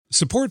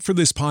Support for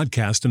this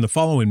podcast and the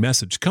following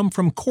message come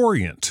from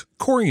Corient.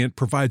 Corient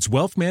provides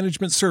wealth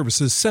management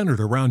services centered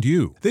around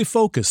you. They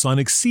focus on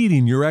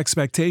exceeding your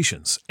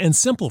expectations and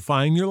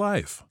simplifying your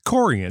life.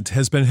 Corient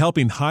has been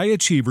helping high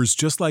achievers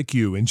just like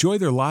you enjoy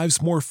their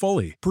lives more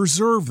fully,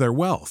 preserve their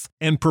wealth,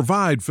 and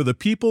provide for the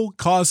people,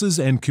 causes,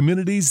 and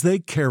communities they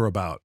care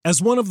about. As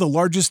one of the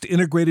largest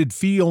integrated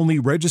fee-only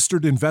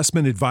registered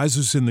investment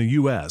advisors in the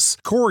U.S.,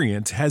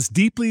 Corient has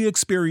deeply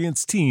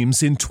experienced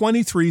teams in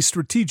 23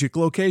 strategic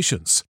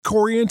locations.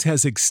 Corient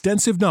has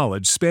extensive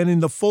knowledge spanning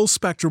the full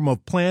spectrum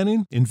of planning,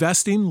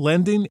 investing,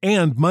 lending,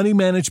 and money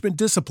management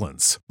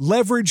disciplines.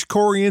 Leverage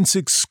Corient's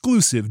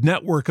exclusive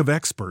network of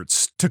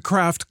experts to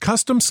craft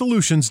custom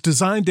solutions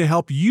designed to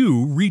help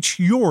you reach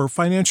your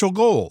financial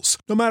goals,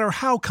 no matter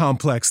how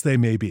complex they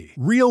may be.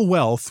 Real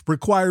wealth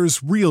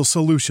requires real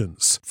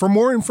solutions. For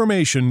more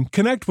information,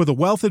 connect with a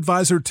wealth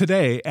advisor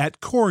today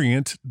at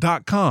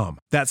Corient.com.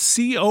 That's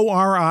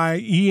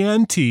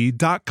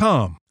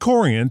Corient.com.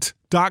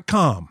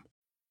 Corient.com.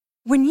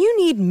 When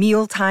you need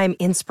mealtime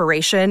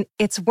inspiration,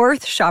 it's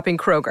worth shopping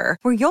Kroger,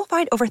 where you'll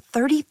find over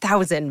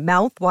 30,000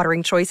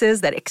 mouth-watering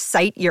choices that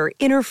excite your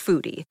inner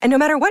foodie. And no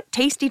matter what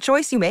tasty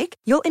choice you make,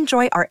 you'll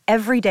enjoy our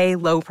everyday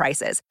low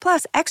prices,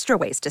 plus extra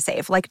ways to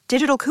save, like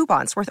digital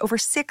coupons worth over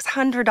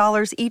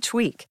 $600 each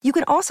week. You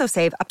can also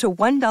save up to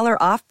 $1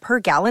 off per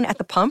gallon at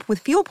the pump with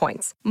fuel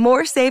points.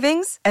 More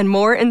savings and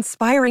more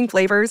inspiring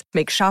flavors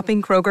make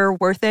shopping Kroger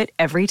worth it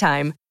every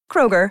time.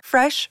 Kroger,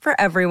 fresh for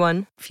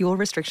everyone. Fuel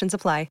restrictions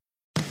apply.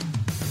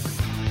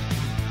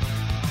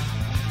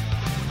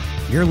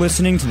 You're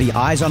listening to the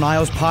Eyes on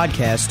Isles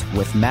podcast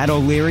with Matt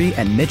O'Leary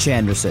and Mitch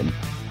Anderson.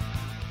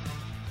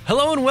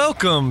 Hello and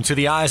welcome to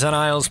the Eyes on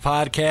Isles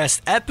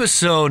podcast,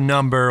 episode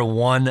number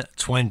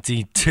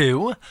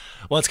 122.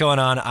 What's going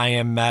on? I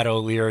am Matt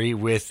O'Leary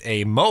with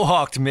a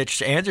mohawked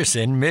Mitch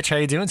Anderson. Mitch, how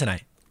you doing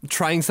tonight? I'm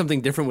trying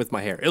something different with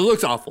my hair. It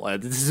looks awful.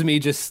 This is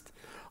me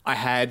I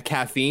had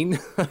caffeine.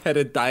 I had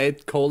a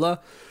Diet Cola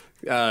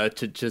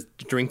to just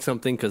drink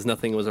something because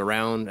nothing was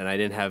around and I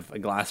didn't have a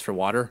glass for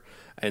water.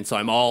 And so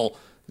I'm all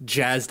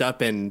jazzed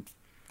up and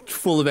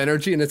full of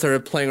energy, and I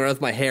started playing around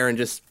with my hair and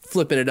just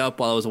flipping it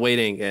up while I was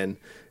waiting, and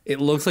it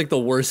looks like the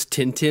worst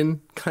Tintin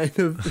kind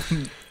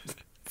of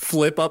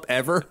flip up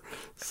ever.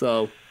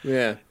 So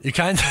yeah, you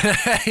kind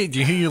of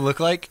do you look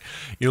like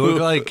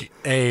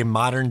a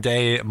modern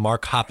day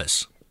Mark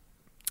Hoppus.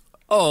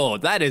 Oh,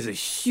 that is a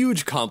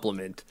huge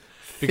compliment.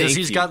 Because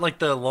he's got like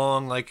the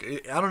long, I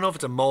don't know if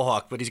it's a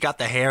mohawk, but he's got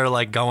the hair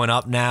like going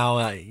up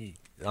now.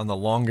 On the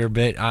longer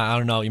bit, I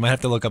don't know. You might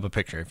have to look up a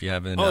picture if you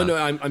haven't. Oh no,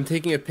 I'm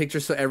taking a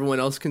picture so everyone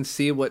else can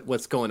see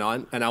what's going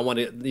on, and I want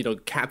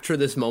to capture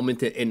this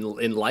moment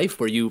in life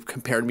where you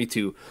compared me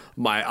to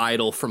my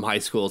idol from high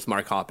school, it's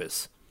Mark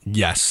Hoppus.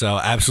 Yes, so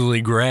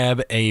absolutely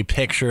grab a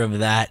picture of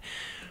that.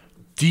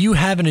 Do you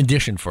have an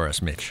edition for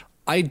us, Mitch?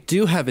 I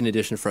do have an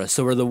edition for us.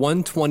 So we're the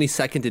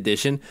 122nd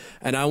edition,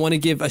 and I want to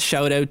give a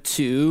shout out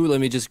to,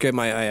 let me just grab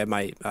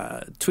my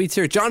tweets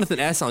here, Jonathan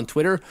S. on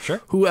Twitter, sure,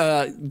 who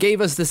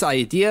gave us this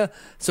idea.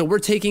 So we're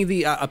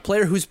taking a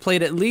player who's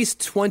played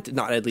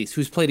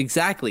who's played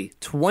exactly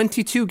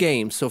 22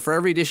 games. So for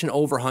every edition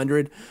over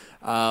 100,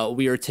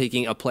 we are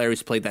taking a player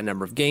who's played that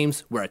number of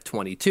games. We're at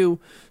 22.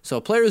 So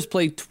a player who's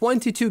played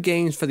 22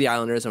 games for the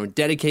Islanders, and we're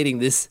dedicating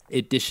this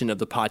edition of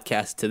the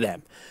podcast to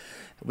them.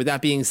 With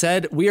that being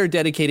said, we are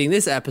dedicating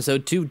this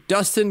episode to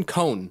Dustin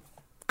Cohn.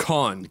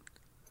 I'm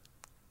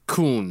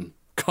going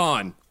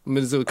to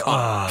do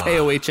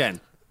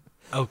K-O-H-N.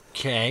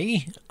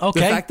 Okay. The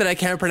fact that I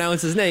can't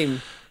pronounce his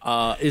name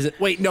isn't...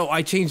 Wait, no,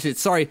 I changed it.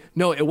 Sorry.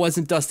 No, it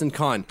wasn't Dustin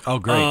Cohn. Oh,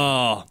 great.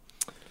 Oh,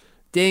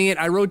 dang it.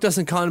 I wrote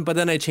Dustin Cohn, but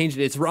then I changed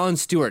it. It's Ron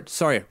Stewart.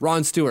 Sorry,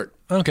 Ron Stewart.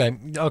 Okay.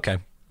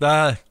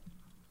 Better,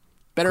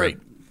 great.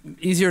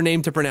 Easier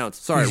name to pronounce.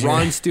 Sorry,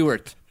 Ron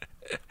Stewart.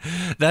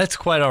 That's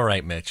quite all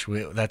right, Mitch.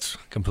 That's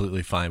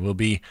completely fine. We'll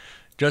be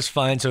just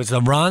fine. So it's the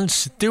Ron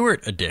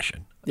Stewart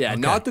edition. Yeah, okay.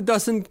 Not the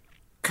Dustin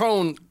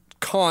Cohn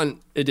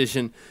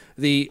edition,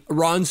 the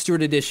Ron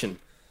Stewart edition.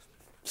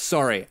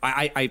 Sorry,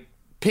 I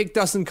picked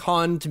Dustin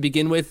Cohn to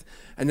begin with,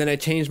 and then I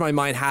changed my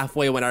mind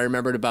halfway when I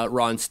remembered about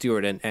Ron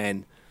Stewart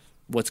and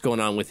what's going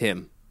on with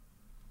him,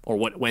 or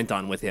what went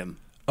on with him.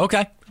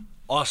 Okay.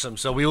 Awesome.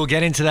 So we will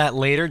get into that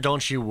later,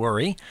 don't you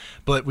worry.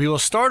 But we will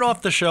start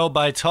off the show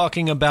by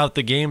talking about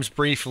the games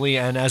briefly.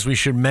 And as we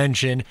should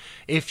mention,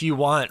 if you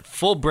want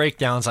full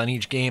breakdowns on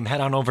each game,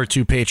 head on over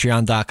to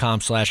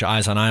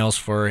patreon.com/EyesOnIsles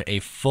for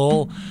a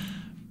full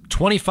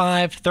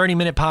 25,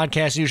 30-minute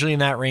podcast, usually in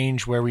that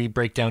range, where we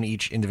break down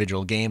each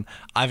individual game.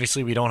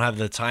 Obviously, we don't have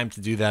the time to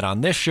do that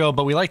on this show,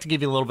 but we like to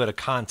give you a little bit of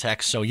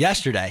context. So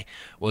yesterday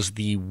was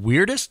the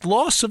weirdest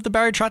loss of the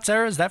Barry Trotz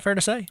era. Is that fair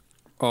to say?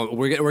 Oh,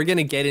 we're going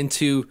to get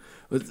into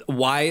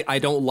why I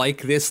don't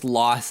like this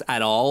loss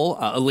at all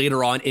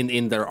later on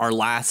in our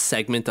last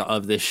segment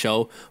of this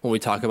show when we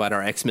talk about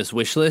our Xmas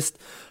wish list.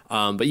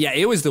 But yeah,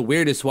 it was the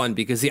weirdest one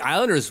because the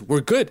Islanders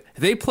were good.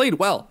 They played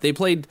well. They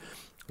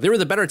were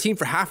the better team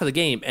for half of the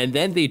game, and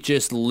then they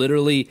just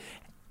literally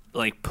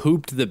like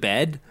pooped the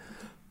bed.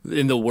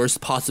 in the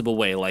worst possible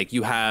way. Like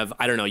you have,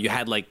 I don't know, you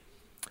had like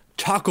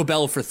Taco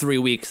Bell for 3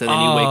 weeks and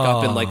then you wake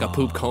up in like a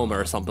poop coma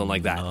or something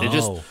like that. No. It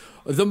just,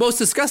 the most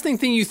disgusting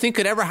thing you think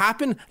could ever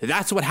happen,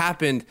 that's what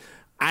happened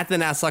at the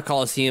Nassau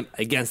Coliseum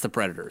against the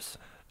Predators.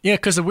 Yeah,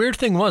 because the weird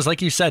thing was,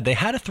 like you said, they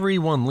had a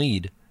 3-1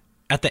 lead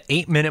at the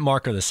 8-minute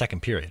mark of the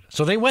second period.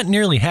 So they went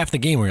nearly half the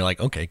game where you're like,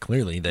 okay,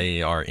 clearly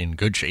they are in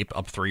good shape,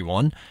 up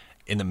 3-1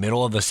 in the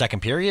middle of the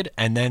second period.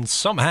 And then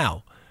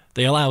somehow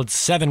they allowed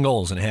 7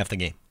 goals in half the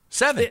game.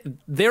 7.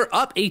 They're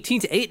up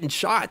 18-8 in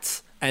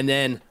shots, and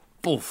then,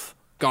 poof,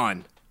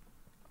 gone.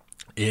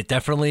 It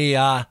definitely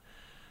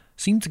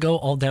seemed to go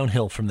all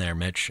downhill from there,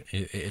 Mitch.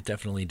 It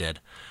definitely did.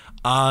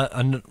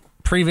 And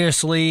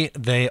previously,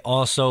 they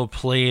also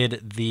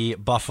played the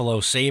Buffalo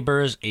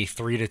Sabres, a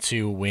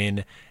 3-2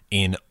 win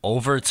in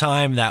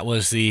overtime. That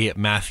was the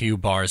Matthew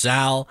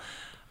Barzal.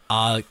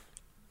 That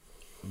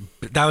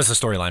was the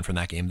storyline from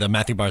that game, the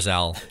Matthew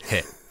Barzal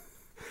hit.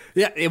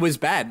 Yeah, it was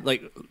bad.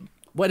 Like,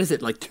 what is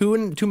it, like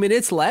 2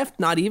 minutes left,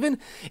 not even,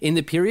 in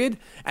the period?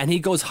 And he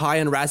goes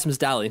high on Rasmus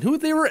Dahlin, who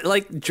they were,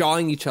 like,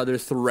 jawing each other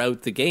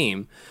throughout the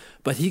game.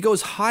 But he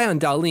goes high on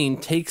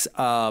Dahlin, takes,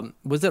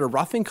 was it a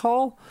roughing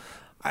call?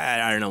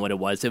 I don't know what it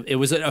was. It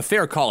was a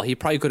fair call. He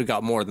probably could have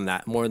got more than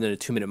that, more than a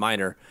 2-minute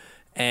minor.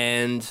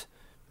 And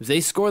they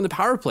score in the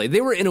power play.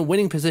 They were in a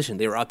winning position.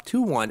 They were up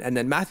 2-1. And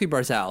then Matthew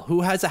Barzal,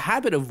 who has a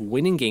habit of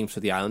winning games for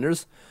the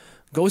Islanders,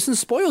 goes and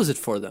spoils it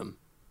for them.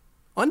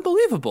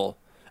 Unbelievable.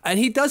 And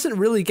he doesn't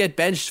really get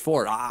benched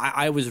for it.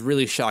 I was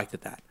really shocked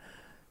at that.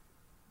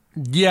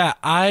 Yeah,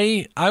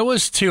 I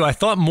was too. I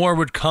thought more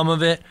would come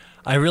of it.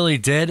 I really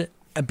did,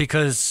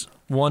 because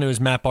one, it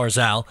was Matt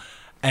Barzal,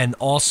 and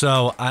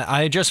also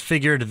I just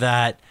figured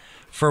that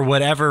for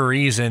whatever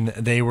reason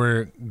they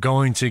were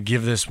going to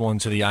give this one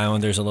to the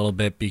Islanders a little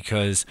bit,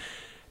 because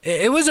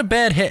it was a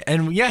bad hit.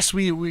 And yes,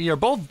 we are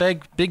both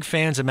big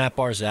fans of Matt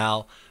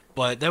Barzal,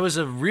 but there was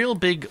a real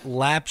big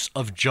lapse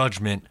of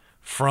judgment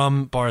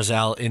from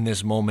Barzal in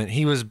this moment.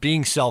 He was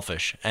being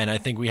selfish, and I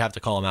think we have to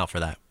call him out for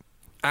that.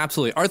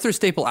 Absolutely. Arthur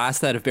Staple asked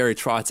that of Barry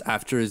Trotz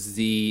after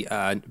the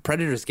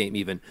Predators game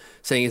even,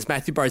 saying, is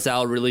Matthew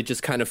Barzal really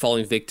just kind of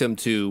falling victim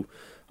to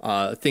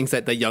things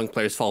that young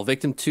players fall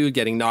victim to,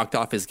 getting knocked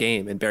off his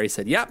game? And Barry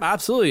said, yep,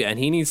 absolutely, and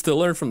he needs to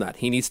learn from that.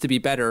 He needs to be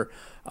better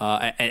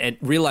and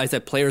realize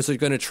that players are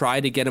going to try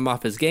to get him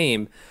off his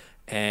game,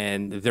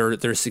 and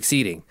they're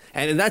succeeding.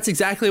 And that's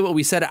exactly what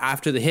we said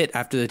after the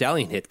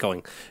Dahlin hit,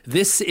 going,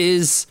 this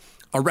is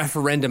a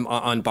referendum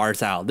on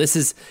Barzal. This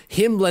is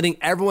him letting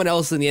everyone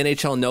else in the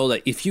NHL know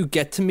that if you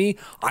get to me,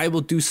 I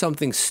will do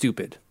something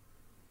stupid.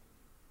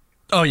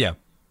 Oh, yeah.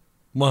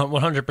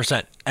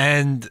 100%.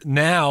 And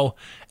now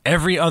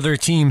every other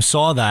team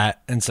saw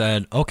that and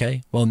said,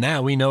 okay, well,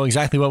 now we know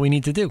exactly what we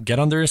need to do. Get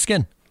under his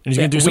skin. And he's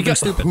going to do something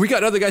stupid. We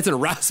got other guys in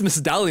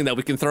Rasmus Dahlin that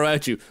we can throw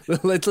at you.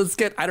 Let's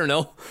get, I don't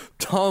know,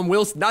 Tom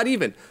Wilson. Not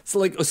even. So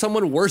like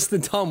someone worse than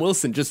Tom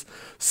Wilson. Just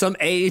some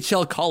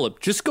AHL call-up.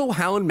 Just go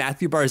hound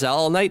Matthew Barzal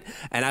all night,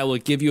 and I will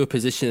give you a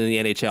position in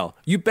the NHL.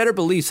 You better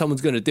believe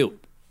someone's going to do it.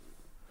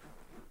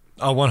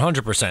 Oh,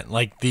 100%.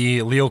 Like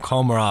the Leo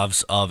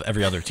Komarovs of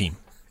every other team.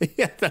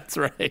 Yeah, that's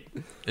right.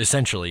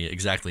 Essentially,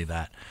 exactly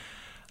that.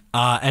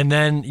 And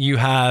then you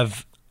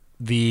have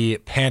the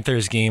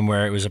Panthers game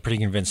where it was a pretty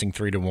convincing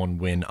 3-1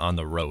 win on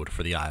the road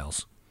for the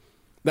Isles.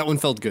 That one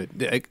felt good.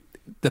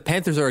 The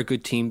Panthers are a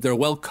good team. They're a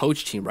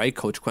well-coached team, right?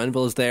 Coach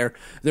Quenneville is there.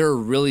 They're a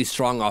really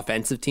strong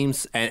offensive team,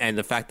 and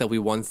the fact that we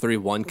won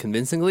 3-1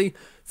 convincingly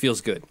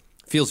feels good.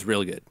 Feels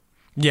real good.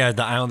 Yeah,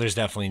 the Islanders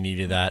definitely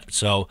needed that.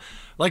 So,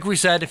 like we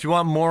said, if you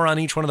want more on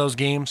each one of those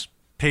games,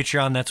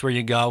 Patreon, that's where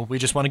you go. We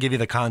just want to give you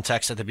the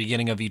context at the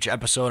beginning of each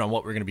episode on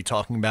what we're going to be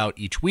talking about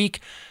each week.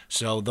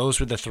 So those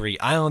were the 3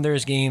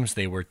 Islanders games.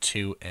 They were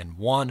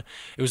 2-1.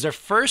 It was their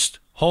first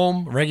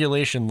home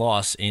regulation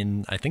loss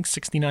in, I think,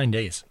 69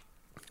 days.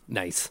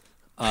 Nice.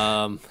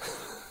 Of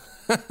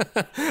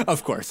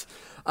course.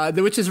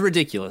 Which is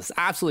ridiculous.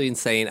 Absolutely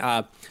insane.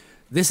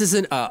 This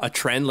isn't a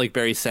trend, like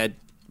Barry said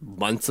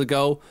months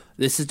ago.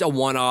 This is a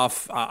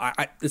one-off.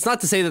 It's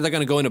not to say that they're going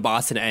to go into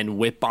Boston and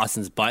whip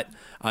Boston's butt.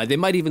 They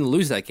might even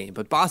lose that game.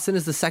 But Boston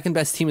is the second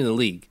best team in the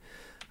league.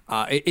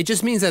 It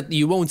just means that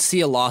you won't see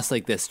a loss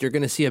like this. You're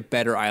going to see a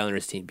better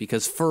Islanders team,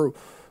 because for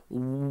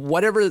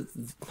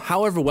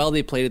however well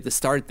they played at the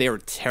start, they were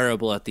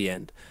terrible at the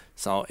end.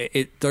 So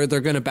they're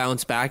going to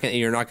bounce back, and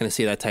you're not going to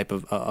see that type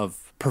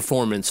of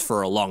performance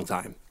for a long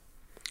time.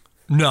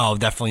 No,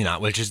 definitely not.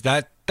 Which is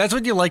that's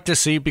what you like to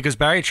see, because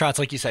Barry Trotz,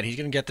 like you said, he's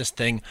going to get this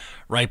thing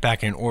right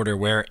back in order,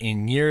 where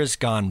in years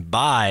gone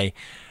by,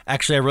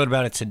 actually I wrote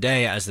about it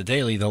today as the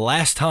Daily, the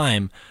last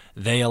time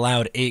they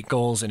allowed 8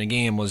 goals in a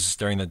game was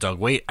during the Doug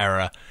Weight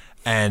era,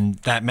 and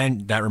that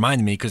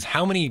reminded me, because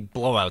how many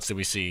blowouts did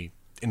we see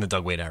in the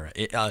Doug Weight era?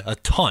 A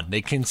ton.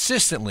 They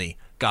consistently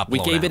got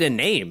blown out. We gave it a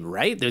name,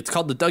 right? It's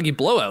called the Dougie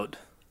Blowout.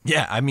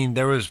 Yeah, I mean,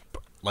 there was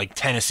like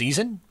 10 a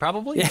season,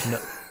 probably? Yeah. No.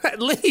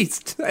 At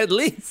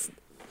least.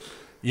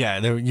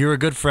 Yeah, you were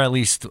good for at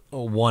least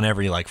one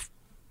every like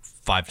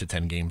 5 to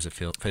 10 games. It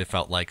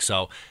felt like.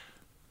 So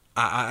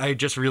I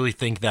just really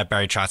think that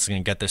Barry Trotz is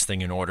going to get this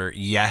thing in order.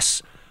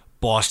 Yes,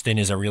 Boston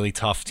is a really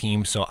tough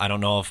team, so I don't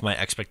know if my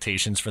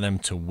expectations for them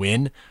to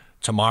win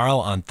tomorrow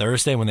on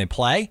Thursday when they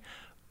play,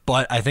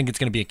 but I think it's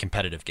going to be a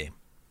competitive game.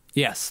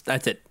 Yes,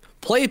 that's it.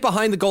 Play it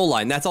behind the goal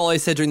line. That's all I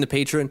said during the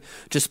Patreon.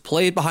 Just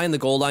play it behind the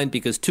goal line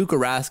because Tuukka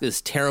Rask is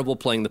terrible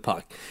playing the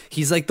puck.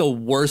 He's like the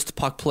worst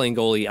puck-playing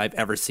goalie I've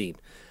ever seen.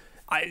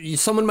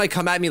 Someone might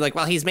come at me like,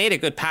 well, he's made a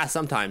good pass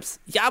sometimes.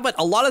 Yeah, but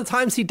a lot of the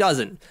times he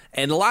doesn't.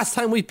 And the last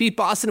time we beat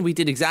Boston, we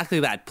did exactly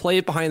that. Play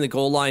it behind the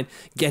goal line,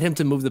 get him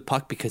to move the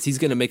puck because he's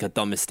going to make a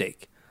dumb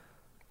mistake.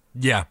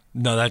 Yeah,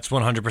 no, that's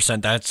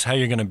 100%. That's how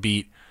you're going to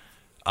beat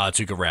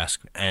Tuukka Rask.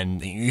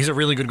 And he's a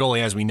really good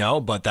goalie, as we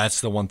know, but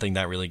that's the one thing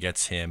that really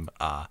gets him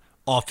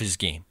off his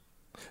game.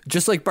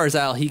 Just like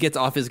Barzal, he gets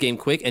off his game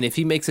quick, and if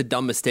he makes a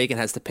dumb mistake and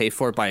has to pay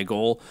for it by a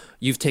goal,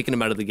 you've taken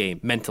him out of the game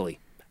mentally.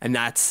 And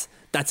that's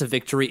a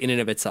victory in and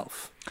of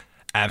itself.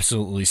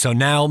 Absolutely. So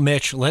now,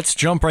 Mitch, let's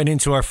jump right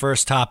into our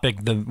first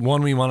topic. The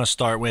one we want to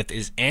start with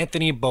is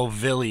Anthony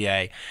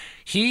Beauvillier.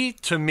 He,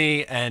 to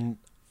me, and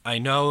I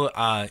know,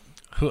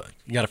 who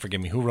you got to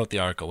forgive me, who wrote the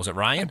article? Was it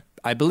Ryan?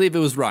 I believe it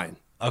was Ryan.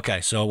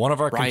 Okay, so one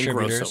of our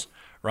contributors, Grosso.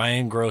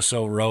 Ryan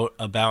Grosso, wrote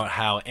about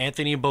how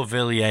Anthony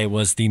Beauvillier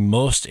was the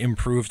most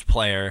improved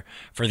player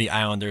for the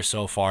Islanders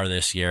so far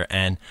this year.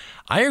 And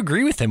I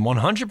agree with him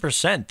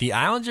 100%. The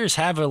Islanders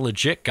have a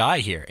legit guy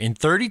here. In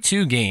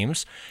 32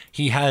 games,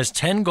 he has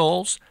 10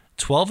 goals,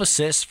 12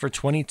 assists for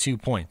 22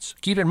 points.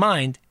 Keep in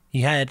mind,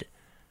 he had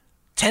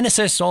 10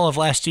 assists all of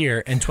last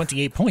year and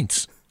 28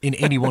 points in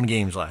 81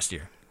 games last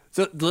year.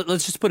 So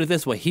let's just put it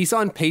this way. He's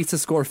on pace to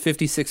score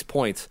 56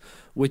 points,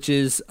 which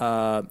is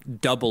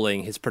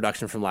doubling his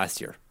production from last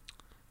year.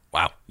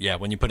 Wow. Yeah,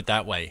 when you put it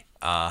that way,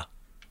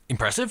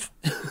 impressive.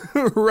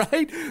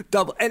 Right?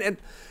 Double. And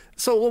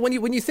so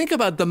when you think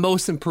about the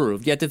most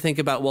improved, you have to think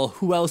about, well,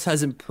 who else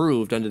has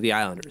improved under the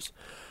Islanders?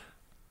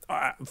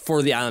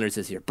 For the Islanders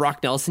this year.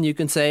 Brock Nelson, you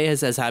can say,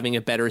 is having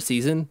a better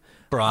season.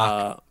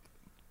 Barzal?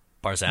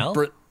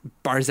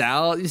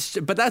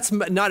 Barzal, but that's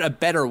not a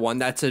better one.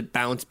 That's a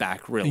bounce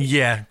back, really.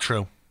 Yeah,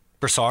 true.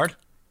 Brassard?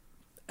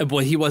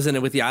 Well, he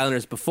wasn't with the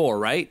Islanders before,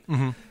 right?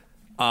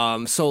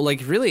 Mm-hmm. So,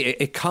 like, really,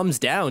 it comes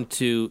down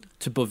to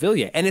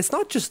Beauvillier. And it's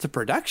not just the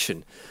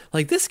production.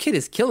 Like, this kid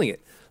is killing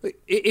it.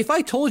 If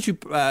I told you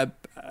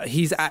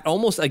he's at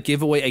almost a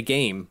giveaway a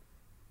game,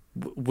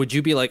 would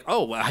you be like,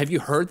 oh, have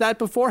you heard that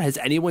before? Has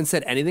anyone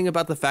said anything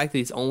about the fact that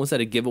he's almost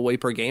at a giveaway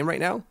per game right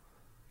now?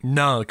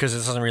 No, because it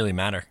doesn't really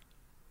matter.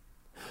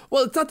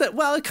 Well, it's not that.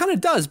 Well, it kind of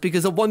does,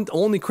 because the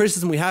only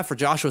criticism we have for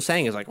Joshua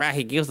Sang is like,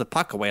 he gives the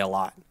puck away a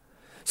lot.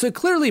 So it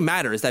clearly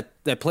matters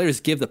that players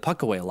give the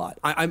puck away a lot.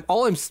 I'm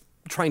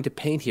trying to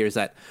paint here is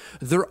that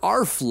there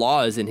are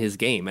flaws in his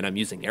game, and I'm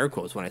using air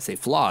quotes when I say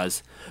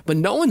flaws, but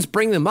no one's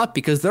bringing them up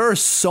because there are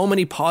so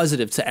many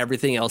positives to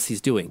everything else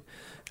he's doing.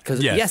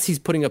 Because yes, he's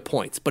putting up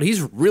points, but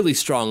he's really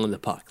strong on the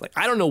puck. Like,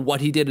 I don't know what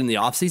he did in the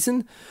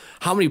offseason,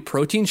 how many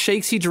protein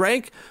shakes he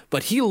drank,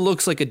 but he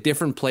looks like a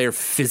different player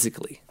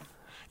physically.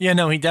 Yeah,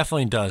 no, he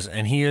definitely does.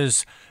 And he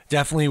is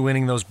definitely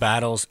winning those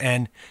battles.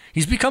 And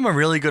he's become a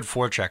really good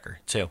forechecker,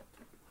 too.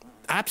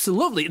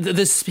 Absolutely.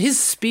 His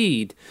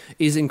speed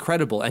is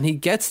incredible. And he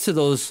gets to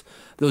those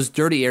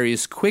dirty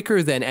areas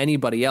quicker than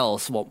anybody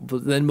else,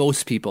 than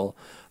most people.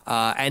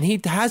 And he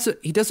does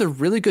a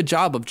really good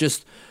job of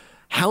just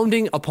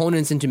hounding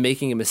opponents into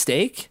making a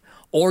mistake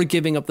or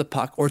giving up the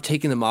puck or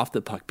taking them off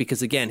the puck.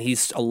 Because, again,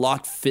 he's a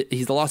lot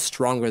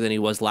stronger than he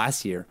was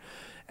last year.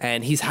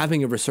 And he's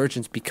having a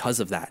resurgence because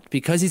of that.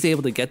 Because he's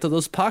able to get to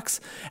those pucks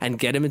and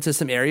get him into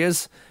some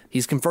areas,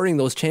 he's converting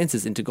those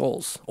chances into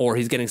goals. Or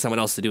he's getting someone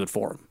else to do it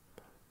for him.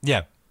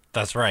 Yeah,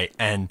 that's right.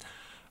 And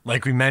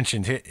like we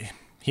mentioned,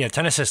 he had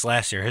 10 assists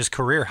last year. His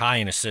career high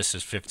in assists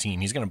is 15.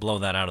 He's going to blow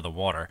that out of the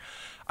water.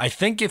 I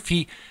think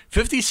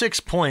 56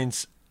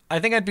 points, I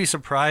think I'd be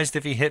surprised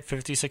if he hit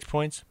 56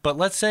 points. But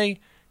let's say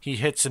he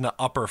hits in the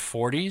upper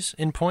 40s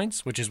in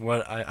points, which is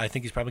what I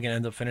think he's probably going to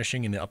end up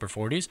finishing in the upper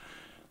 40s.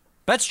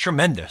 That's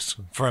tremendous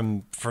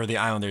for the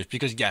Islanders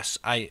because, yes,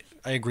 I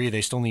agree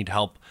they still need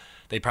help.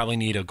 They probably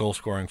need a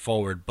goal-scoring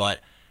forward.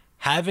 But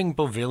having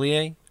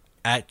Beauvillier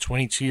at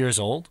 22 years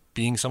old,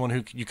 being someone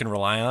who you can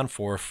rely on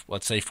for,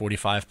 let's say,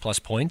 45-plus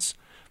points,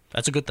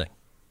 that's a good thing.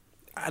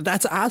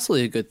 That's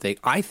absolutely a good thing.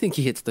 I think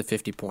he hits the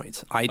 50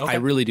 points. I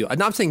really do. I'm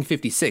not saying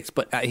 56,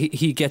 but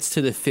he gets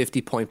to the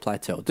 50-point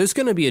plateau. There's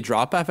going to be a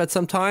drop-off at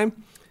some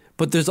time,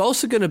 but there's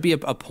also going to be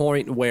a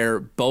point where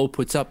Bo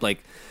puts up,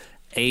 like,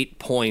 8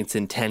 points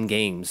in 10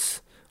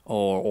 games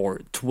or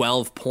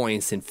 12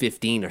 points in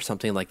 15 or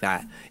something like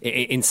that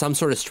in some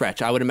sort of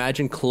stretch. I would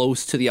imagine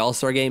close to the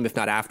All-Star game, if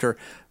not after.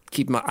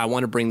 I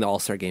want to bring the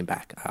All-Star game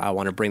back. I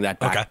want to bring that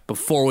back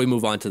before we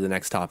move on to the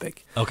next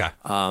topic. Okay.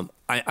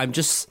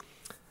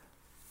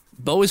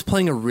 Bo is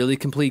playing a really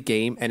complete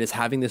game and is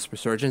having this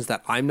resurgence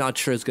that I'm not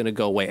sure is going to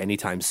go away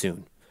anytime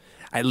soon.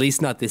 At least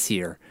not this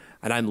year.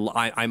 And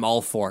I'm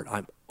all for it.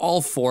 I'm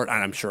all for it,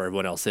 and I'm sure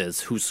everyone else is,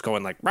 who's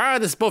going like,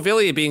 this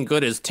Beauvillier being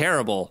good is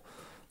terrible.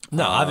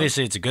 No,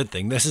 obviously it's a good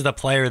thing. This is the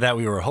player that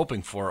we were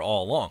hoping for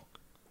all along.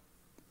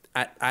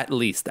 At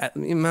least.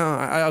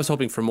 I was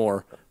hoping for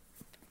more.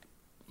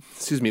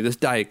 Excuse me, this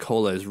Diet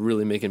Cola is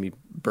really making me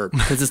burp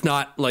because it's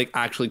not like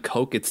actually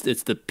Coke. It's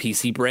the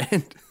PC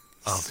brand.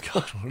 Oh,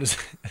 God. What is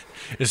it?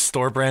 Is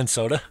store brand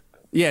soda?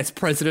 Yeah, it's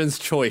President's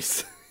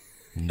Choice.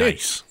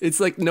 Nice. It's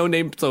like no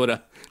name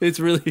soda. It's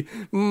really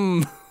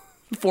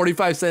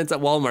 45 cents at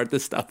Walmart,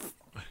 this stuff.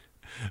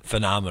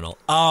 Phenomenal.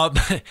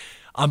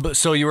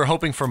 So you were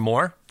hoping for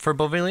more for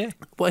Beauvillier?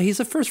 Well, he's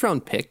a first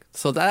round pick,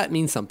 so that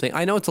means something.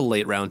 I know it's a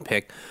late round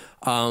pick,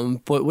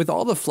 but with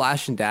all the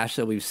flash and dash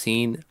that we've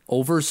seen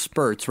over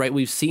spurts, right?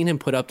 We've seen him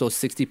put up those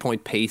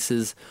 60-point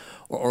paces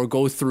or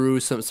go through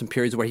some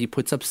periods where he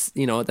puts up,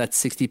 that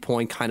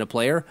 60-point kind of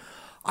player.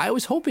 I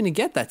was hoping to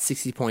get that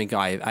 60-point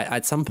guy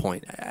at some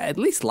point, at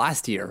least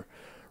last year,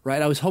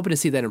 right? I was hoping to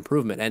see that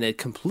improvement, and it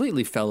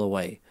completely fell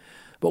away.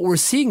 But we're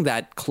seeing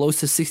that close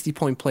to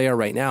 60-point player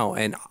right now,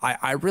 and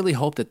I really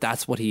hope that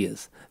that's what he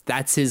is.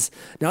 That's his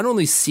not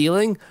only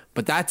ceiling,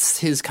 but that's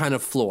his kind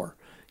of floor.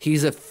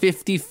 He's a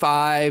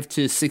 55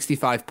 to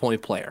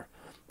 65-point player.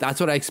 That's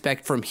what I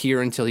expect from here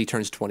until he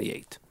turns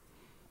 28.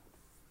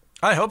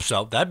 I hope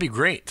so. That'd be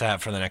great to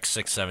have for the next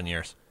 6-7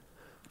 years.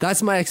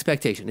 That's my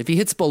expectation. If he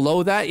hits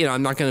below that,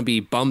 I'm not going to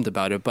be bummed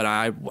about it, but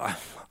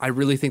I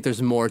really think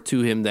there's more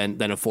to him than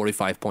a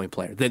 45-point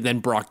player, than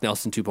Brock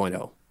Nelson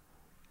 2.0.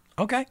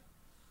 Okay.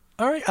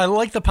 All right. I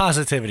like the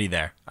positivity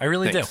there. I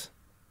really Thanks.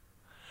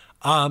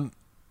 do.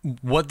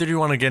 What did you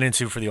want to get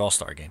into for the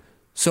All-Star game?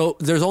 So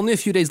there's only a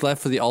few days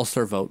left for the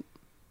All-Star vote,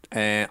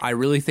 and I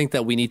really think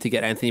that we need to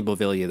get Anthony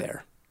Beauvillier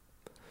there.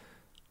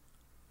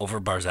 Over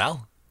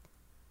Barzal?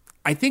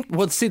 I think,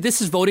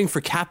 this is voting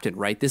for captain,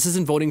 right? This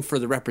isn't voting for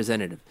the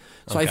representative.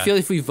 So Okay. I feel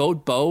if we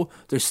vote Bo,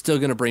 they're still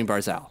going to bring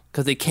Barzal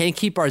because they can't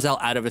keep Barzal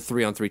out of a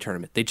 3-on-3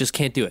 tournament. They just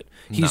can't do it.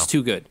 He's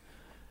too good.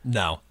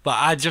 No, but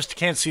I just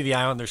can't see the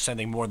Islanders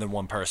sending more than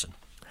one person.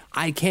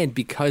 I can't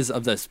because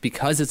of this,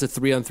 because it's a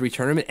 3-on-3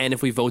 tournament, and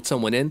if we vote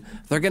someone in,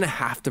 they're going to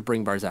have to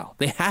bring Barzal.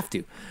 They have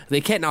to.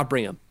 They can't not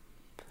bring him.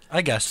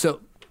 I guess.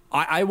 So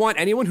I want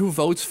anyone who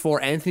votes for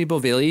Anthony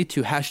Beauvillier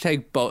to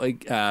hashtag Bo,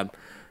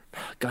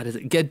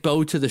 get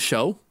Bo to the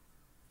show.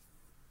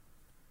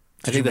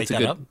 Did you make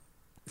that up?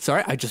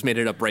 Sorry, I just made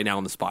it up right now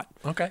on the spot.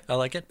 Okay, I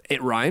like it.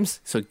 It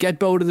rhymes. So get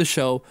Bo to the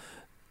show.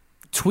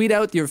 Tweet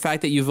out your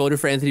fact that you voted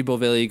for Anthony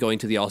Beauvillier going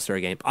to the All-Star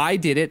game. I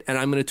did it, and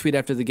I'm going to tweet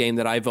after the game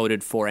that I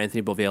voted for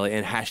Anthony Beauvillier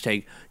and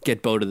hashtag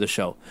get Bo to the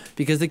show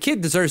because the kid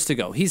deserves to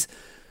go.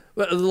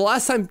 The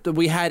last time that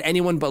we had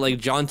anyone but like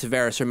John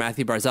Tavares or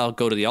Matthew Barzal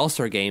go to the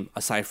All-Star game,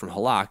 aside from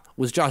Halak,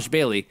 was Josh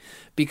Bailey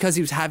because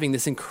he was having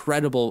this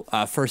incredible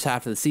first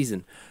half of the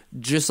season,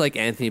 just like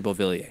Anthony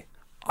Beauvillier.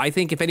 I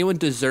think if anyone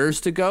deserves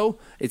to go,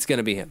 it's going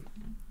to be him.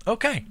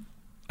 Okay.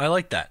 I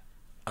like that.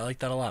 I like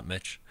that a lot,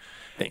 Mitch.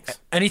 Thanks.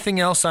 Anything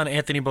else on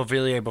Anthony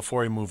Beauvillier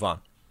before we move on?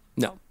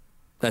 No,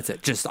 that's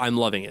it. Just I'm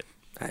loving it.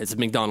 It's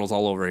McDonald's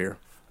all over here.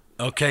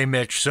 Okay,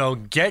 Mitch. So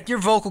get your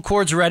vocal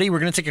cords ready. We're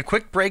going to take a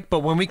quick break, but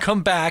when we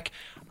come back,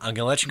 I'm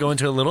going to let you go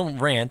into a little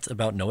rant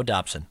about Noah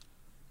Dobson.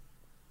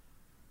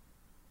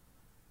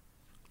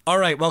 All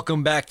right,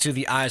 welcome back to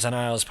the Eyes on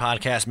Isles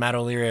podcast. Matt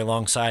O'Leary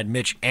alongside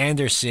Mitch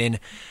Anderson.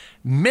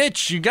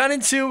 Mitch, you got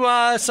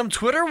into some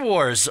Twitter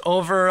wars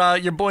over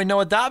your boy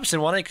Noah Dobson.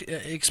 Want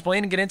to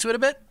explain and get into it a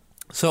bit?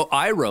 So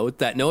I wrote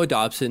that Noah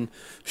Dobson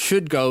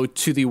should go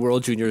to the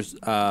World Juniors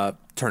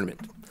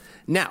tournament.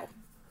 Now,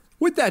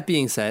 with that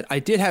being said, I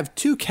did have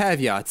two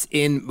caveats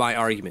in my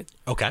argument.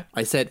 Okay.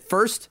 I said,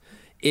 first,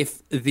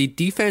 if the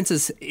defense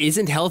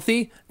isn't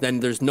healthy, then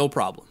there's no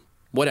problem.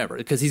 Whatever,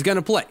 because he's going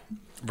to play.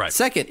 Right.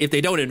 Second, if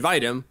they don't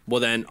invite him, well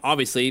then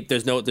obviously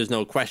there's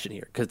no question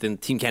here because then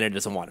Team Canada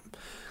doesn't want him.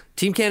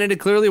 Team Canada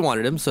clearly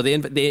wanted him, so they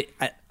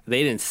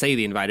didn't say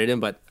they invited him,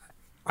 but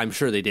I'm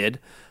sure they did.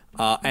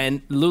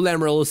 And Lou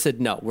Lamoriello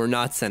said, no, we're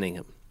not sending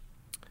him.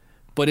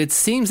 But it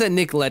seems that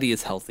Nick Leddy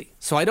is healthy.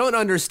 So I don't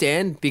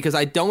understand because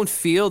I don't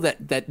feel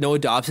that Noah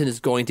Dobson is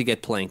going to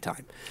get playing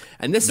time.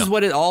 And this is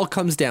what it all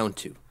comes down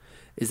to,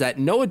 is that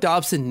Noah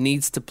Dobson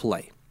needs to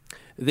play.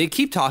 They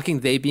keep talking,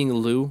 they being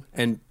Lou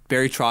and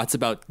Barry Trotz,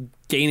 about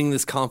gaining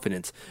this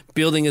confidence,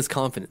 building his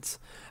confidence.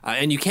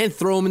 And you can't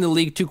throw him in the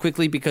league too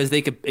quickly because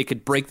it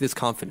could break this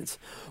confidence.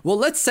 Well,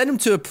 let's send him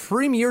to a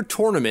premier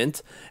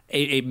tournament,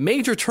 a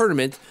major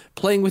tournament,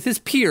 playing with his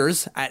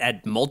peers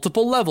at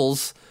multiple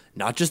levels,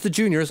 not just the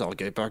juniors. I'll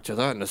get back to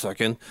that in a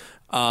second.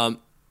 And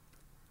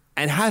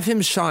have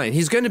him shine.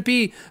 He's going to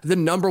be the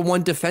number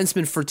one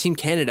defenseman for Team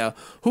Canada,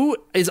 who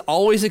is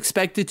always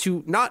expected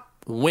to not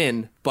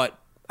win, but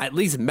at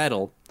least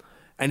medal.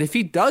 And if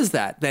he does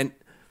that, then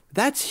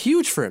that's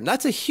huge for him.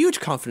 That's a huge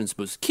confidence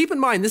boost. Keep in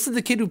mind, this is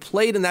the kid who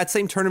played in that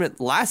same tournament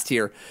last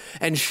year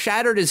and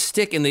shattered his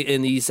stick in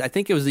these, I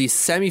think it was these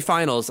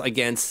semifinals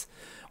against,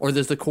 or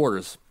there's the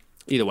quarters,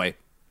 either way,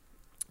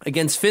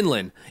 against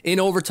Finland in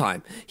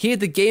overtime. He had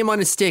the game on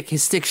his stick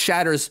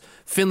shatters,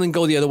 Finland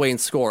go the other way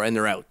and score, and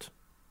they're out.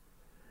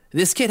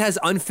 This kid has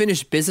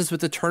unfinished business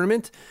with the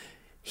tournament.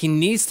 He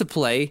needs to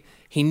play.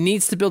 He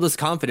needs to build his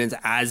confidence.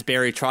 As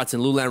Barry Trotz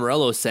and Lou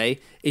Lamoriello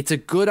say, it's a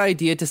good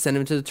idea to send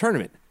him to the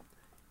tournament.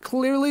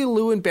 Clearly,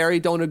 Lou and Barry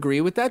don't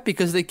agree with that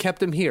because they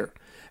kept him here.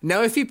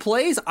 Now, if he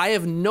plays, I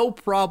have no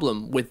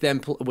problem with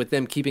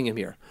them keeping him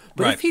here.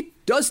 But Right. if he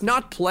does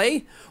not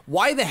play,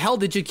 why the hell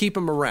did you keep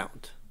him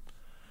around?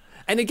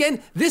 And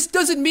again, this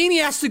doesn't mean he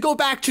has to go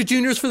back to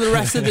juniors for the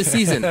rest of the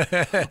season.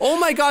 Oh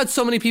my God,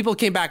 so many people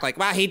came back like,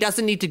 wow, he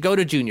doesn't need to go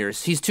to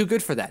juniors. He's too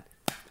good for that.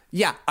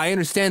 Yeah, I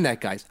understand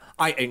that, guys.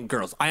 And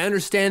girls, I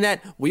understand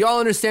that. We all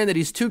understand that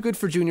he's too good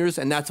for juniors,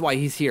 and that's why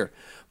he's here.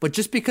 But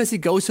just because he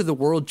goes to the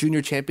World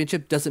Junior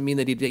Championship doesn't mean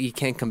that he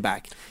can't come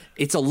back.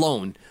 It's a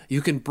loan.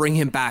 You can bring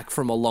him back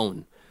from a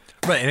loan.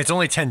 Right, and it's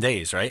only 10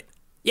 days, right?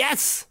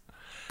 Yes!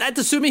 That's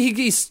assuming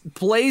he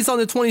plays on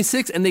the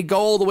 26th and they go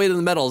all the way to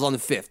the medals on the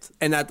 5th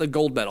and at the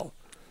gold medal.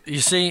 You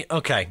see,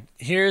 okay,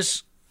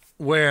 here's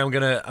where I'm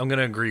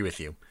gonna agree with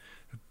you.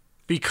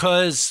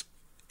 Because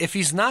if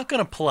he's not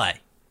gonna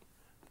play,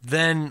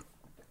 then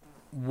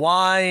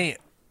why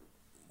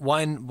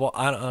well,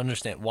 I don't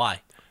understand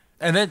why.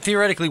 And then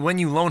theoretically, when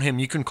you loan him,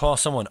 you can call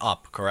someone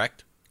up,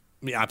 correct?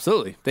 Yeah,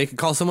 absolutely. They could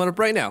call someone up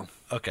right now.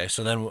 Okay,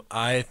 so then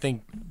I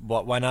think,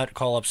 why not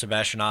call up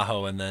Sebastian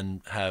Aho and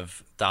then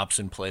have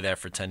Dobson play there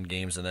for 10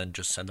 games and then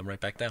just send him right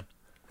back down?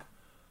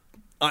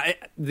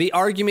 The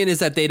argument is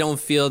that they don't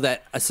feel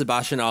that a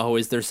Sebastian Aho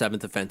is their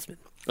seventh defenseman,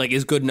 like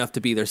is good enough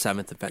to be their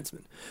seventh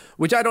defenseman,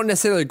 which I don't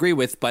necessarily agree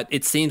with, but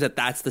it seems that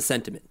that's the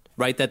sentiment,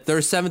 right? That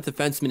their seventh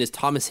defenseman is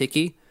Thomas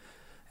Hickey,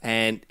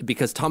 and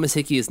because Thomas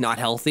Hickey is not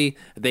healthy,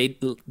 they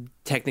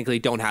technically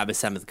don't have a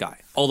seventh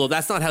guy. Although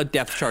that's not how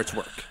depth charts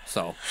work,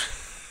 so...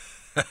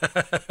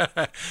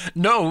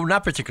 No,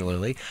 not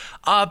particularly.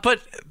 But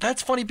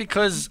that's funny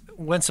because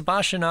when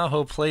Sebastian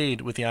Aho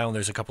played with the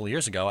Islanders a couple of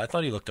years ago, I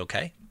thought he looked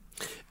okay.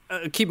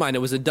 Keep in mind, it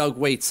was a Doug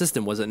Waite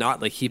system, was it not?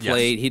 Like he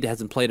played, he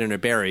hasn't played under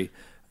Barry,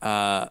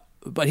 but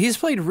he's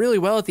played really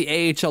well at the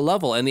AHL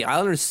level, and the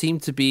Islanders seem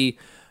to be,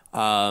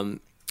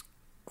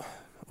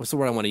 what's the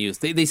word I want to use?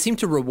 They seem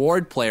to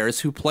reward players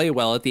who play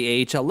well at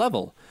the AHL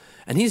level.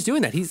 And he's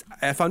doing that.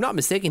 If I'm not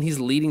mistaken, he's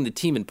leading the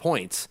team in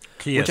points,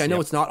 which I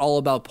know it's not all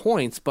about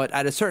points, but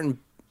at a certain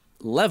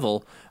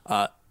level,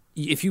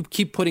 if you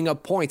keep putting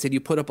up points and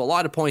you put up a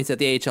lot of points at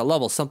the AHL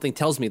level, something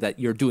tells me that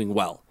you're doing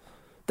well.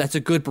 That's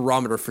a good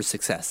barometer for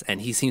success,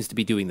 and he seems to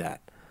be doing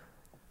that.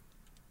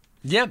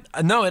 Yeah,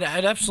 no, it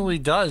absolutely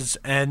does.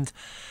 And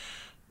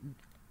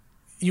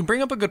you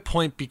bring up a good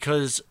point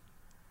because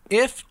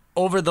if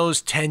over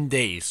those 10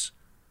 days,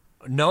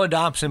 Noah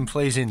Dobson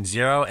plays in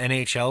 0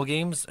 NHL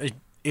games,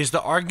 is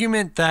the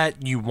argument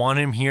that you want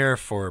him here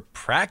for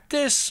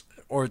practice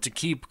or to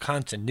keep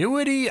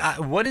continuity?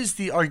 What is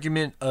the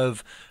argument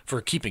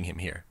for keeping him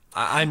here?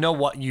 I know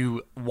what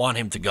you want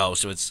him to go,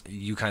 so it's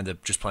you kind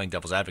of just playing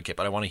devil's advocate,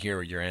 but I want to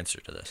hear your answer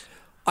to this.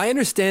 I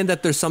understand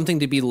that there's something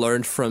to be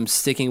learned from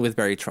sticking with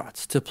Barry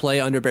Trotz, to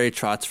play under Barry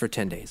Trotz for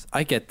 10 days.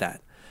 I get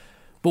that.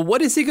 But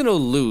what is he going to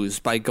lose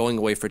by going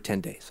away for 10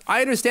 days?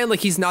 I understand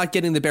like he's not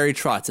getting the Barry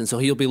Trotz, and so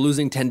he'll be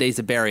losing 10 days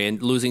of Barry,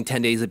 and losing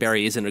 10 days of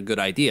Barry isn't a good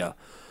idea.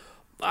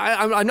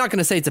 I'm not going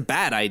to say it's a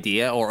bad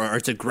idea or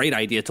it's a great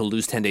idea to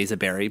lose 10 days of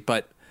Barry,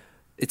 but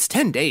it's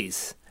 10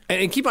 days.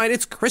 And keep in mind,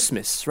 it's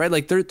Christmas, right?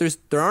 Like there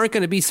aren't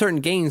going to be certain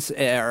games,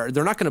 they're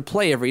not going to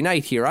play every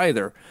night here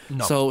either.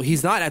 No. So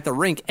he's not at the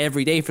rink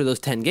every day for those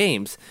 10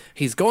 games.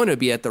 He's going to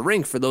be at the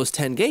rink for those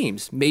 10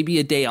 games. Maybe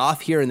a day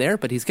off here and there,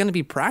 but he's going to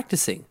be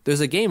practicing.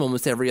 There's a game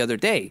almost every other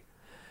day.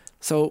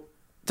 So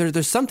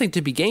there's something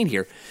to be gained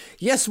here.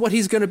 Yes, what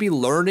he's going to be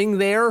learning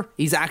there,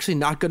 he's actually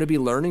not going to be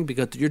learning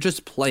because you're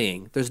just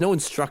playing. There's no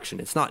instruction.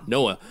 It's not,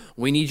 Noah,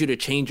 we need you to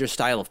change your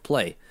style of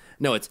play.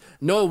 No, it's,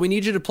 Noah, we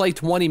need you to play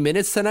 20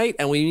 minutes tonight,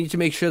 and we need to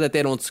make sure that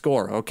they don't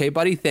score. Okay,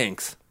 buddy?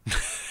 Thanks.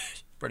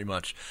 Pretty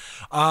much.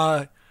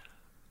 I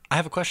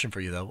have a question for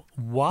you, though.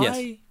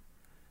 Why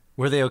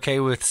were they okay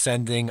with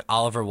sending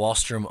Oliver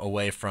Wahlstrom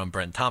away from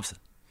Brent Thompson?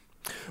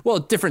 Well,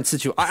 different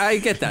situation. I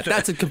get that.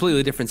 That's a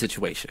completely different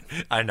situation.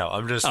 I know.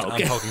 I'm just.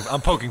 Okay. I'm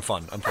poking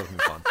fun.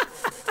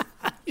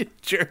 You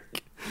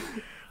jerk.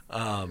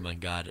 Oh my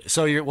God.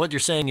 So what you're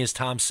saying is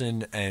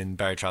Thompson and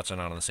Barry Trotz are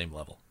not on the same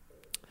level.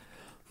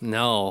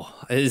 No.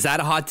 Is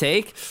that a hot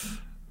take?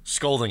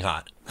 Scalding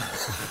hot.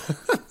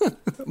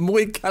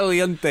 Muy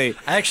caliente.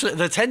 Actually,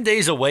 the 10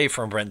 days away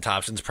from Brent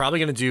Thompson's probably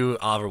going to do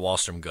Oliver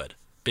Wahlstrom good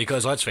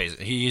because let's face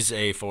it, he's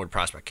a forward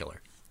prospect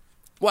killer.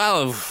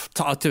 Well,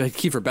 talk to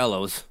Kiefer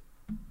Bellows.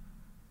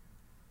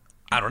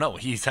 I don't know.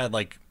 He's had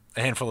like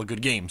a handful of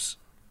good games.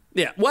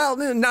 Yeah. Well,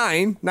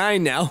 9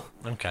 now.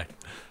 Okay.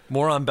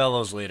 More on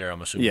Bellows later,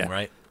 I'm assuming,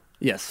 right?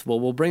 Yes. Well,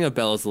 we'll bring up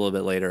Bellows a little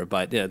bit later,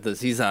 but yeah,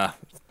 he's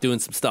doing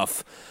some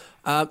stuff.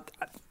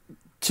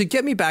 To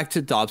get me back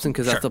to Dobson,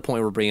 because that's the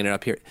point we're bringing it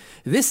up here.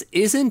 This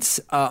isn't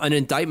an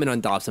indictment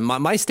on Dobson.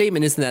 My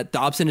statement isn't that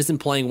Dobson isn't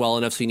playing well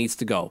enough, so he needs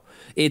to go.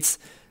 It's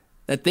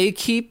that they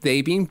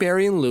being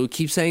Barry and Lou,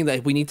 keep saying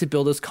that we need to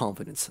build his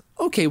confidence.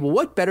 Okay, well,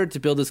 what better to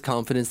build his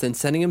confidence than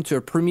sending him to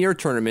a premier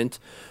tournament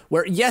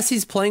where, yes,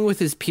 he's playing with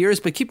his peers,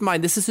 but keep in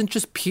mind, this isn't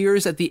just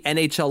peers at the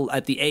NHL,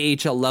 at the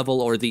AHL level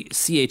or the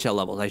CHL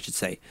level, I should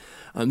say.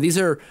 These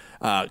are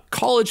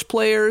college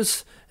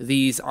players.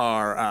 These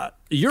are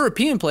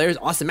European players.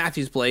 Austin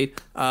Matthews played.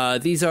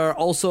 These are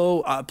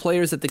also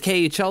players at the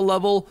KHL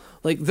level.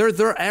 Like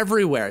they're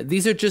everywhere.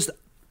 These are just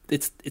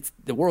it's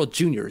the World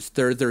Juniors.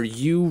 They're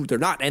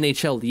not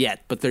NHL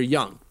yet, but they're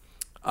young.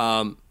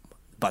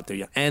 But they're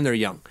young, and they're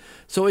young.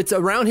 So it's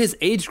around his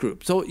age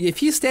group. So if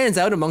he stands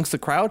out amongst the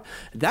crowd,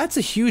 that's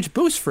a huge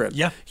boost for him.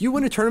 Yeah. You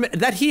win a tournament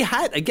that he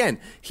had. Again,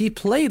 he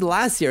played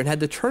last year and had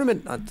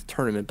not the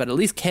tournament, but at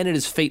least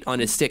Canada's fate on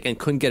his stick and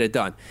couldn't get it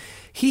done.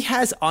 He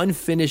has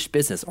unfinished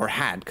business, or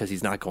had, because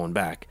he's not going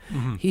back.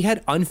 Mm-hmm. He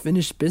had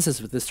unfinished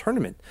business with this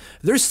tournament.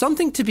 There's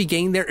something to be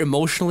gained there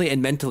emotionally and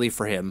mentally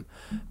for him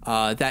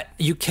that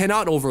you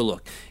cannot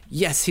overlook.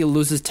 Yes, he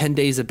loses 10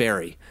 days of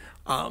Barrie.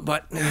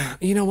 But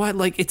you know what?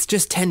 Like, it's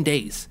just 10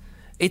 days.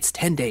 It's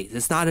 10 days.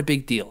 It's not a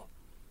big deal.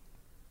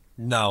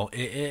 No,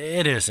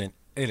 it isn't.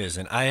 It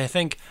isn't. I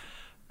think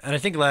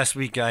last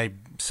week I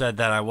said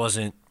that I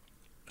wasn't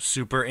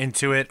super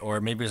into it, or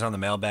maybe it was on the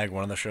Mailbag,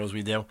 one of the shows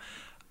we do.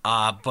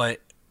 But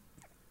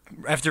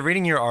after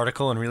reading your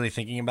article and really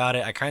thinking about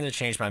it, I kind of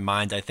changed my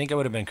mind. I think I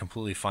would have been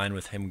completely fine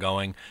with him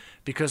going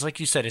because, like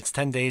you said, it's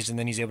 10 days and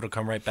then he's able to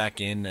come right back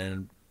in,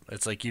 and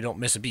it's like you don't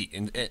miss a beat.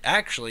 And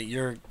actually,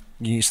 you're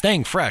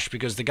staying fresh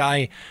because the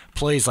guy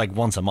plays like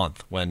once a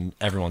month when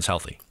everyone's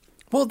healthy.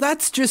 Well,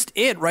 that's just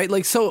it, right?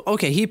 Like, so,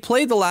 okay, he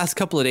played the last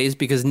couple of days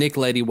because Nick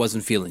Leddy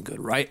wasn't feeling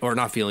good, right? Or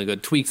not feeling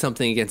good, tweaked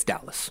something against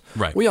Dallas.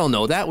 Right. We all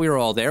know that. We were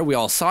all there. We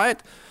all saw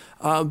it.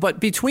 But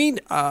between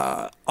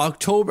not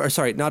October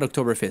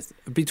 5th,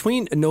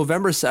 between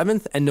November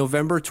 7th and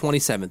November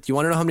 27th, you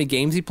want to know how many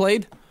games he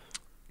played?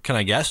 Can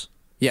I guess?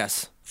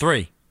 Yes.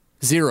 3.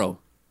 0.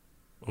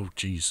 Oh,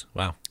 geez.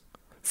 Wow.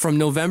 From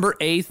November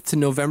 8th to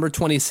November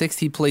 26th,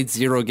 he played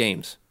 0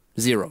 games.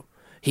 0.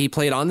 He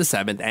played on the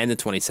 7th and the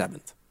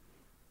 27th.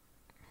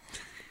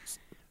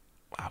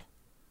 Wow.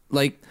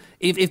 Like,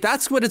 if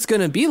that's what it's going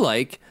to be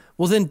like,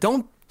 well, then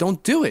don't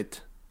do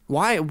it.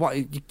 Why?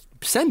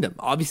 Send him.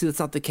 Obviously, that's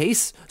not the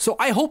case. So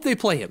I hope they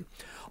play him.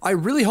 I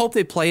really hope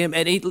they play him.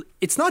 And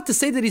it's not to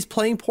say that he's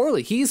playing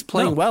poorly. He's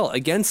playing well.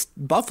 Against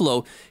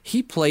Buffalo,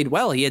 he played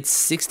well. He had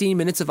 16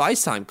 minutes of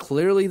ice time.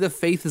 Clearly, the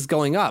faith is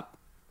going up.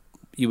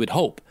 You would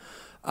hope.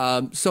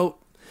 So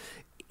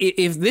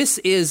if this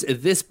is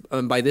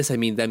by this I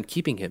mean them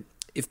keeping him.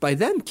 If by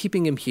them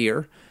keeping him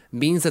here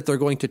means that they're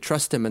going to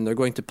trust him and they're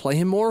going to play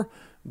him more,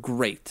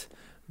 great.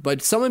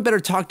 But someone better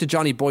talk to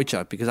Johnny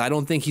Boychuk because I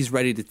don't think he's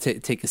ready to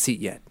take a seat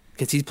yet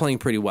because he's playing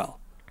pretty well.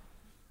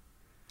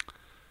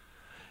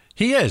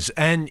 He is.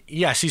 And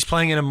yes, he's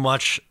playing in a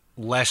much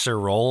lesser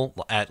role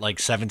at like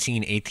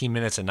 17, 18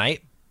 minutes a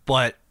night,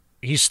 but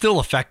he's still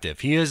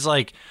effective. He is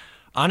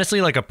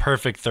honestly like a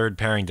perfect third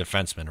pairing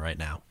defenseman right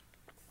now.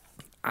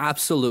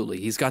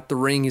 Absolutely. He's got the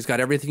ring. He's got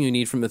everything you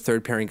need from a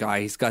third pairing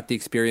guy. He's got the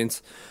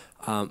experience.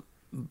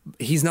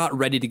 He's not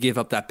ready to give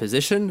up that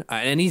position.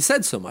 And he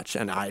said so much.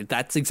 And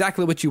that's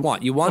exactly what you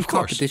want. You want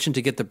competition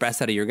to get the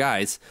best out of your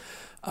guys.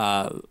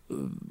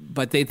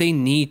 But they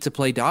need to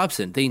play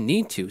Dobson. They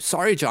need to.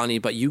 Sorry, Johnny,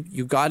 but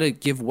you got to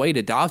give way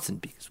to Dobson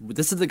because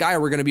this is the guy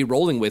we're going to be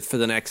rolling with for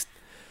the next,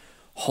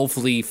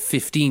 hopefully,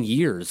 15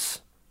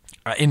 years.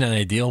 In an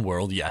ideal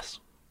world,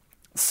 yes.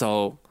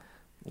 So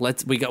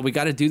we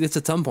got to do this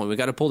at some point. We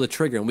got to pull the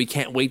trigger, and we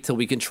can't wait till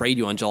we can trade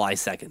you on July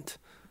 2nd.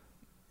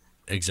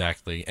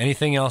 Exactly.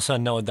 Anything else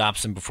on Noah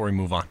Dobson before we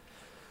move on?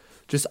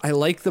 Just, I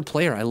like the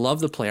player. I love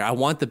the player. I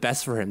want the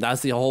best for him.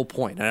 That's the whole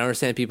point. And I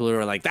understand people who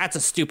are like, that's a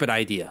stupid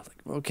idea.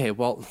 Like, okay,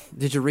 well,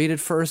 did you read it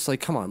first? Like,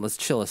 come on, let's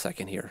chill a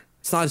second here.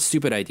 It's not a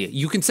stupid idea.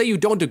 You can say you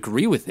don't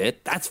agree with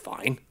it. That's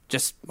fine.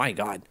 Just, my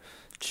God,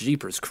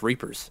 jeepers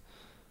creepers.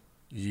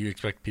 You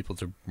expect people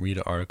to read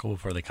an article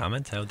before they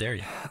comment? How dare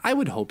you? I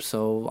would hope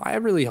so. I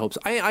really hope so.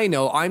 I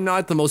know I'm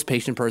not the most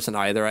patient person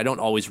either. I don't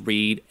always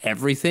read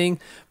everything,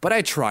 but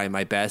I try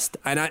my best.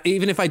 And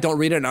even if I don't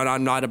read it,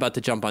 I'm not about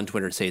to jump on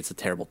Twitter and say it's a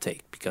terrible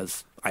take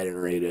because I didn't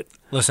read it.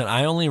 Listen,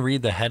 I only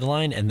read the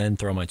headline and then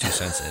throw my 2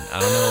 cents in. I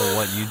don't know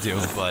what you do,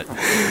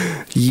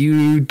 but...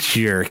 You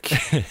jerk.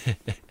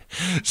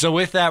 So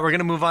with that, we're going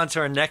to move on to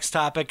our next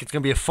topic. It's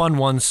going to be a fun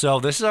one. So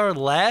this is our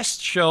last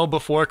show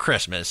before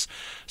Christmas.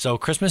 So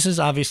Christmas is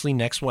obviously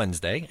next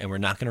Wednesday, and we're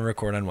not going to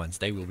record on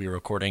Wednesday. We'll be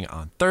recording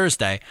on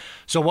Thursday.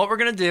 So what we're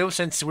going to do,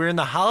 since we're in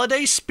the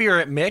holiday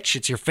spirit, Mitch,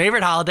 it's your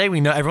favorite holiday.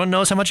 We know everyone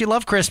knows how much you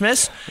love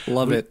Christmas.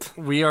 Love it.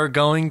 We are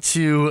going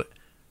to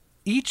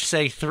each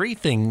say 3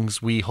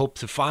 things we hope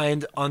to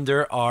find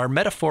under our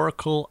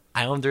metaphorical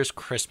Islanders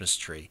Christmas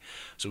tree.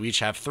 So we each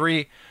have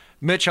 3.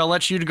 Mitch, I'll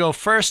let you to go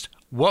first.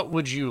 What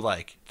would you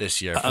like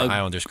this year for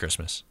Islanders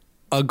Christmas?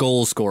 A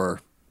goal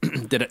scorer.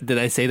 Did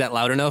I say that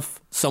loud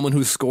enough? Someone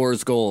who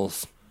scores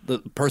goals. The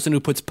person who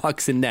puts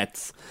pucks in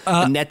nets.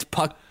 A net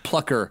puck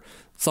plucker.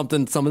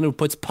 Someone who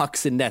puts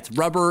pucks in nets.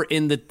 Rubber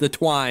in the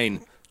twine.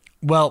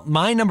 Well,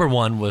 my number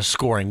 1 was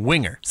scoring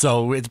winger.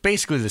 So it's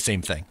basically the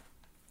same thing.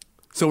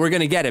 So we're going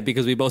to get it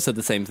because we both said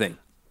the same thing.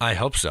 I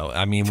hope so.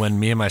 I mean, when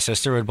me and my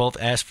sister would both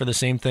ask for the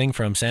same thing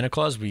from Santa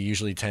Claus, we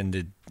usually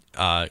tended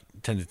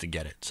to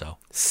get it. So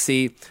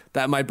see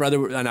that my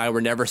brother and I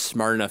were never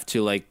smart enough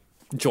to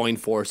join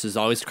forces,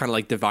 always kind of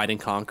like divide and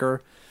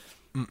conquer.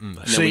 And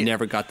then we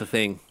never got the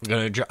thing.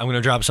 I'm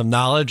gonna drop some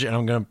knowledge, and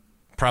I'm gonna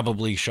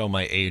probably show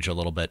my age a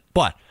little bit.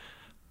 But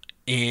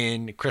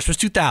in Christmas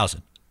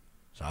 2000,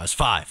 so I was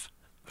 5.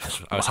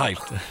 I was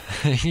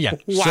hyped. Yeah.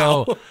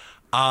 Wow.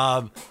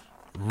 So,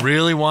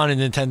 really wanted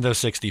Nintendo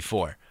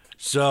 64.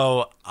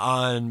 So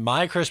on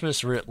my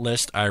Christmas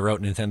list, I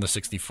wrote Nintendo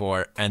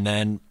 64, and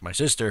then my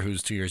sister,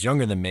 who's 2 years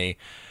younger than me,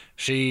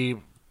 she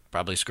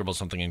probably scribbled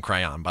something in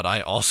crayon, but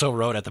I also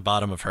wrote at the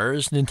bottom of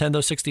hers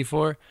Nintendo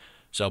 64.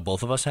 So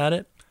both of us had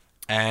it,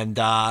 and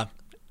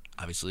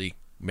obviously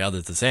mailed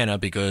it to Santa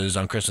because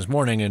on Christmas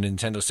morning a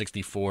Nintendo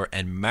 64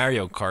 and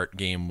Mario Kart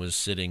game was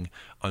sitting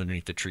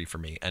underneath the tree for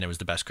me, and it was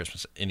the best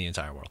Christmas in the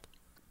entire world.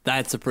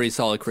 That's a pretty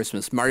solid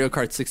Christmas. Mario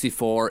Kart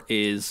 64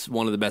 is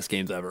one of the best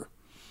games ever.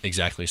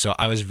 Exactly. So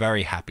I was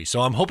very happy.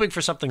 So I'm hoping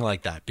for something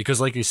like that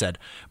because, like you said,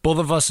 both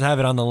of us have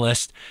it on the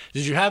list.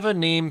 Did you have a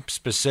name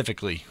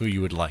specifically who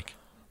you would like?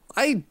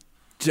 I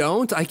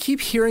don't. I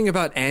keep hearing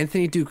about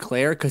Anthony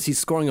Duclair because he's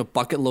scoring a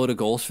bucket load of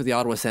goals for the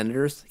Ottawa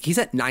Senators. He's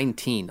at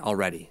 19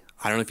 already.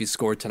 I don't know if he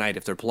scored tonight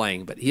if they're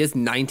playing, but he has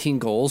 19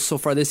 goals so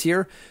far this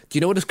year. Do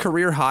you know what his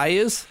career high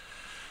is?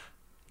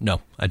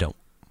 No, I don't.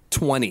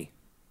 20.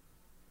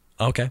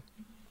 Okay.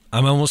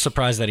 I'm almost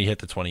surprised that he hit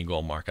the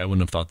 20-goal mark. I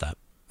wouldn't have thought that.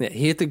 Yeah,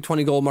 he hit the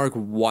 20-goal mark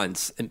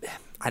once. And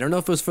I don't know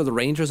if it was for the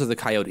Rangers or the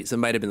Coyotes. It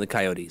might have been the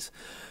Coyotes.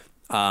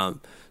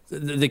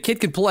 The kid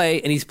could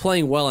play, and he's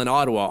playing well in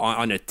Ottawa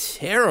on a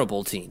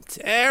terrible team.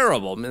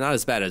 Terrible. I mean, not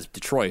as bad as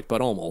Detroit, but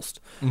almost.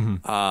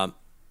 Mm-hmm.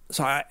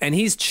 And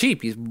he's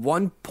cheap. He's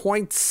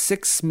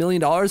 $1.6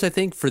 million, I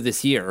think, for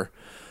this year.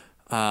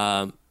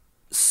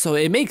 So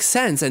it makes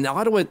sense. And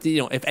Ottawa,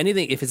 if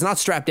anything, if it's not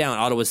strapped down,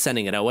 Ottawa's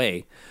sending it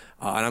away.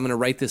 And I'm going to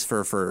write this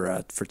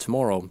for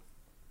tomorrow.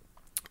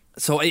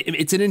 So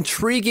it's an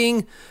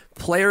intriguing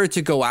player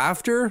to go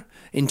after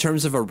in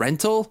terms of a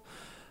rental.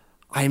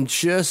 I'm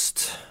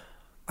just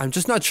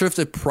not sure if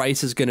the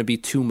price is going to be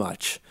too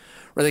much.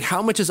 Or like,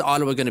 how much is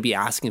Ottawa going to be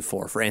asking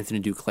for Anthony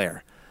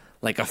Duclair?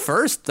 Like a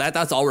first?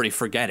 That's already,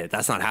 forget it.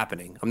 That's not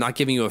happening. I'm not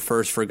giving you a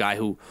first for a guy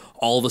who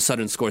all of a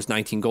sudden scores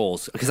 19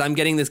 goals. Because I'm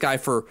getting this guy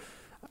for,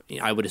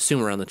 I would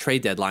assume around the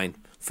trade deadline,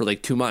 for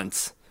like 2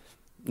 months.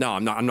 No,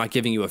 I'm not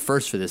giving you a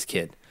first for this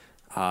kid.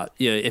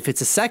 If it's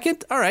a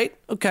second, all right,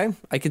 okay.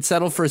 I could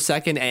settle for a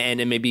second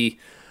and maybe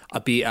a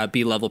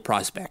B level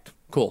prospect.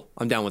 Cool,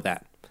 I'm down with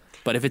that.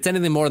 But if it's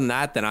anything more than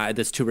that, then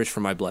that's too rich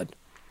for my blood.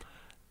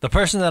 The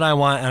person that I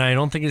want, and I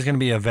don't think he's going to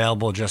be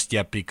available just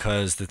yet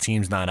because the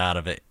team's not out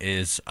of it,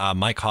 is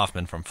Mike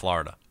Hoffman from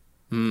Florida.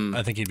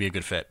 I think he'd be a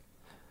good fit.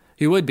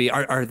 He would be.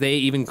 Are they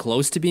even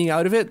close to being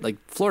out of it? Like,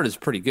 Florida's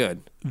pretty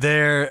good.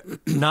 They're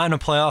not in a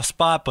playoff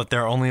spot, but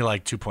they're only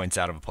like 2 points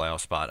out of a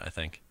playoff spot, I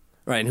think.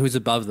 Right, and who's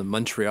above them?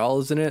 Montreal,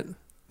 isn't it?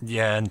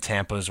 Yeah, and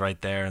Tampa's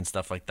right there and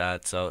stuff like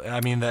that. So,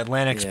 I mean, the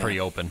Atlantic's pretty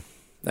open.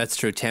 That's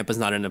true. Tampa's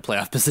not in a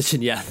playoff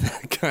position yet.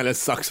 That kind of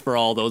sucks for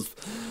all those.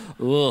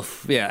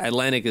 Oof. Yeah,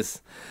 Atlantic is...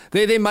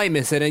 They might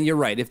miss it, and you're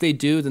right. If they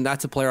do, then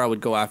that's a player I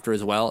would go after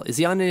as well. Is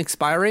he on an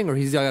expiring, or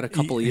he's got a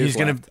couple of years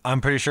left?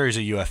 I'm pretty sure he's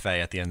a UFA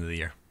at the end of the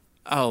year.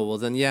 Oh, well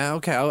then, yeah,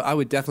 okay. I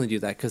would definitely do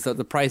that because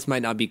the price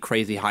might not be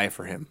crazy high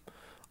for him,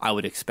 I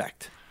would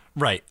expect.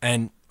 Right,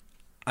 and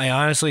I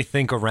honestly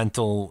think a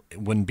rental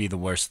wouldn't be the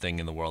worst thing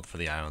in the world for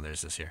the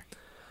Islanders this year.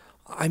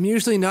 I'm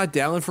usually not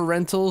down for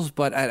rentals,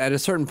 but at a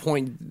certain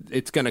point,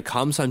 it's going to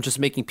come. So I'm just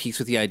making peace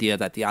with the idea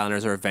that the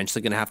Islanders are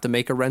eventually going to have to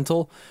make a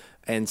rental.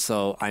 And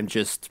so I'm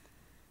just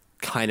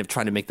kind of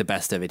trying to make the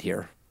best of it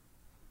here.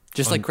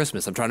 Just like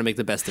Christmas, I'm trying to make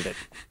the best of it.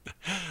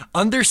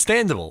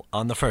 Understandable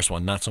on the first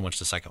one, not so much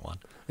the second one.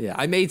 Yeah,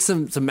 I made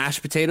some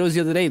mashed potatoes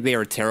the other day. They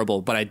are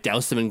terrible, but I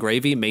doused them in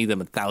gravy, made them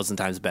 1,000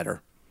 times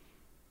better.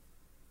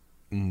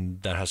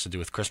 That has to do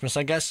with Christmas,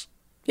 I guess?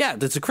 Yeah,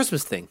 that's a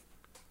Christmas thing.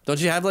 Don't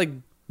you have, like,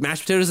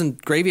 mashed potatoes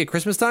and gravy at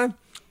Christmas time?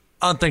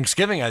 On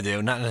Thanksgiving, I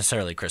do, not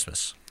necessarily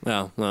Christmas.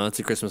 Oh, well, that's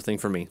a Christmas thing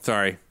for me.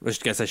 Sorry. I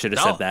guess I should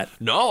have said that.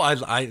 No,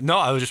 I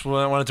just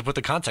wanted to put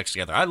the context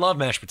together. I love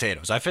mashed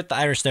potatoes. I fit the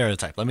Irish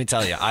stereotype. Let me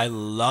tell you, I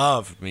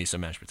love me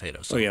some mashed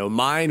potatoes. So. Oh, yeah, well,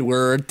 mine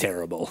were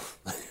terrible.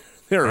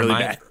 They're really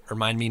bad.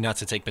 Remind me not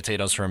to take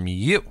potatoes from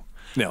you.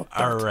 No.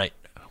 All right.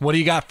 What do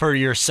you got for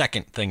your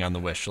second thing on the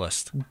wish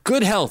list?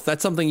 Good health.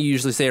 That's something you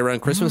usually say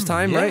around Christmas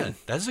time, right?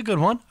 That's a good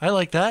one. I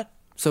like that.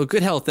 So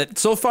good health. That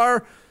so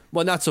far,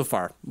 well, not so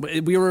far.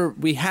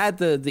 We had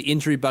the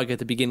injury bug at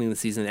the beginning of the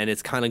season, and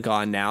it's kind of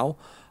gone now,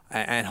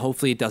 and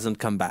hopefully it doesn't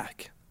come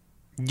back.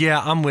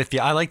 Yeah, I'm with you.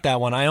 I like that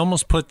one. I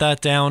almost put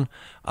that down.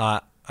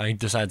 I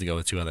decided to go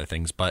with two other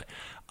things, but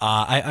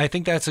I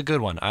think that's a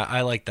good one. I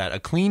like that. A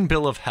clean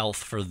bill of health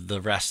for the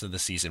rest of the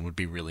season would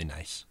be really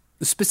nice.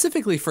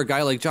 Specifically for a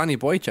guy like Johnny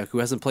Boychuk, who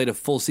hasn't played a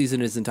full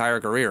season in his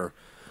entire career.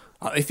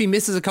 If he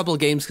misses a couple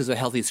of games because of a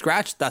healthy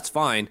scratch, that's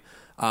fine.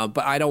 But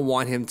I don't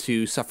want him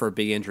to suffer a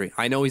big injury.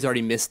 I know he's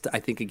already missed, I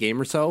think, a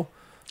game or so.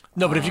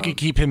 No, but if you could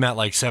keep him at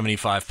like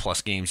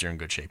 75-plus games, you're in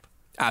good shape.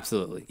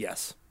 Absolutely,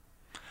 yes.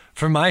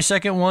 For my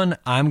second one,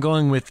 I'm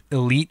going with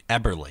Elite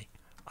Eberle.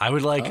 I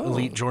would like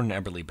elite Jordan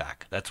Eberle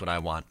back. That's what I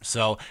want.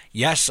 So,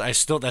 yes,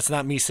 that's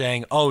not me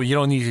saying, oh, you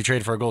don't need to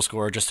trade for a goal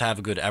scorer, just have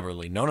a good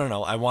Eberle.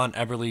 No. I want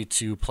Eberle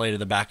to play to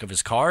the back of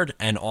his card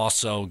and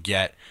also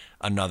get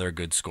another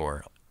good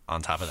scorer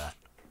on top of that.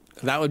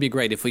 That would be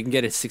great. If we can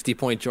get a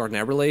 60-point Jordan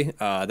Eberle,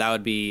 that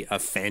would be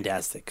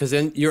fantastic. Because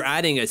then you're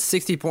adding a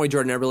 60-point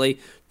Jordan Eberle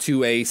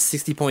to a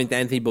 60-point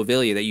Anthony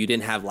Beauvillier that you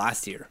didn't have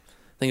last year.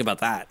 Think about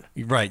that.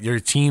 Right. Your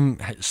team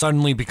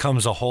suddenly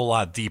becomes a whole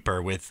lot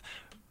deeper with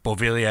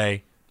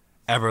Beauvillier,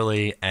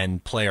 Eberle,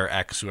 and player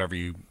X, whoever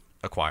you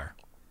acquire.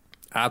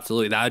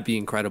 Absolutely. That would be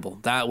incredible.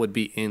 That would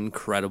be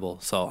incredible.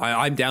 So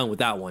I'm down with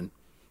that one.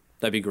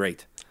 That'd be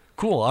great.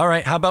 Cool. All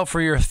right. How about for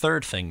your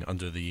third thing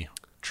under the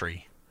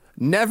tree?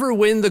 Never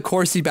win the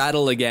Corsi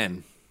battle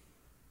again.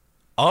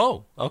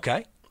 Oh,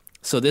 okay.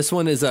 So this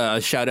one is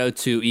a shout out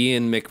to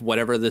Ian Mc,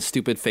 whatever the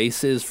stupid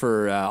face is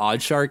for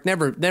Oddshark.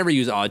 Never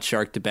use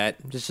Oddshark to bet.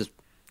 Just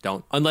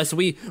don't. Unless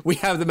we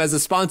have them as a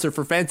sponsor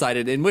for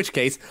Fansided, in which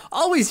case,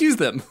 always use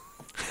them.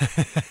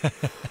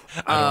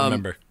 I don't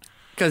remember.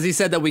 Because he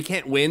said that we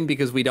can't win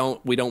because we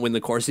don't win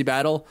the Corsi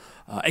battle,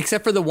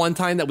 except for the one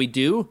time that we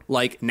do,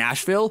 like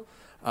Nashville,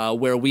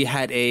 where we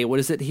had a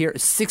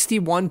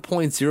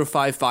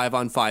 61.055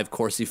 on 5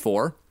 Corsi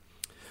 4,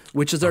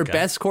 which is our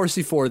best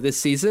Corsi 4 this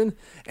season,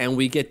 and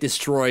we get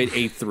destroyed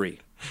 8-3.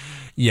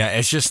 Yeah,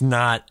 it's just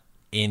not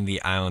in the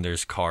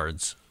Islanders'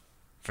 cards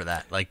for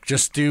that. Like,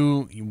 just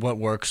do what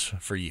works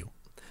for you.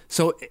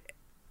 So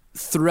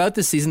throughout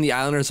the season, the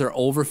Islanders are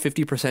over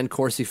 50%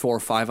 Corsi 4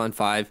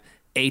 5-on-5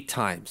 8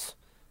 times.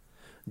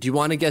 Do you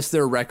want to guess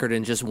their record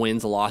in just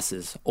wins,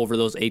 losses over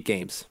those 8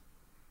 games?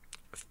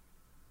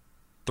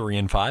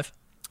 3-5?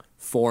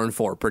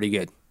 4-4. Pretty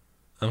good.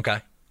 Okay.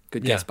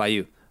 Good guess by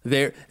you.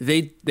 They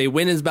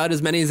win about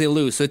as many as they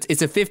lose. So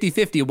it's a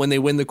 50-50 when they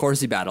win the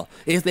Corsi battle.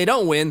 If they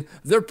don't win,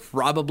 they're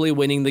probably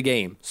winning the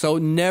game. So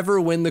never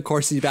win the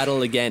Corsi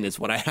battle again is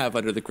what I have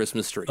under the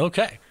Christmas tree.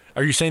 Okay.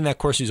 Are you saying that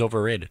Corsi's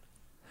overrated?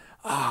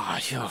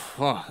 Is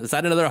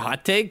that another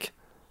hot take?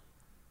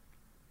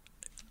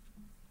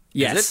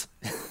 Yes.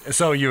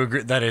 So you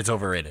agree that it's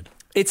overrated?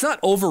 It's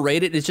not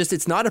overrated.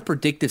 It's not a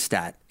predictive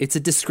stat. It's a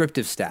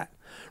descriptive stat.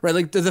 Right?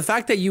 Like the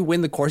fact that you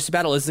win the Corsi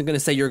battle isn't going to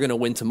say you're going to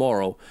win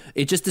tomorrow.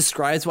 It just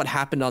describes what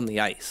happened on the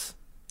ice.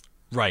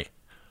 Right.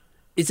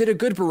 Is it a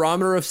good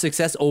barometer of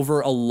success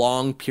over a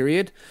long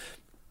period?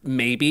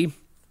 Maybe.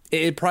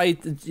 It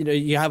probably,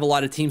 you have a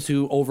lot of teams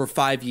who over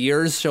 5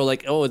 years show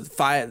like,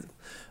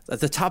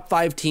 the top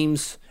 5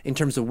 teams in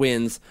terms of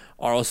wins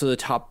are also the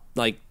top,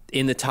 like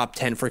in the top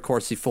 10 for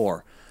Corsi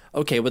 4.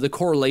 Okay, but the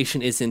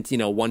correlation isn't,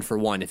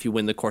 1-for-1. If you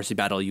win the Corsi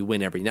battle, you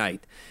win every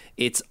night.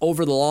 It's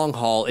over the long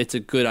haul. It's a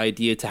good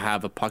idea to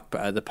have the puck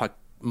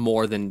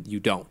more than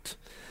you don't.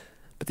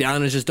 But the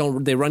Islanders just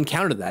don't. They run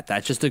counter to that.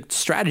 That's just a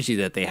strategy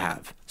that they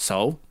have.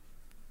 So,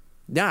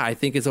 yeah, I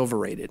think it's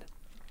overrated.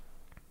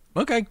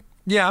 Okay,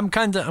 yeah, I'm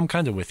kind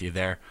of with you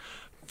there.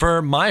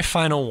 For my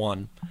final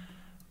one,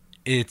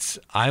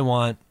 I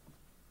want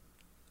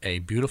a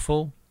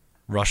beautiful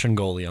Russian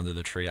goalie under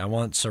the tree. I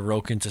want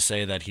Sorokin to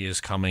say that he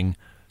is coming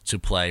to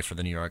play for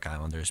the New York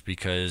Islanders,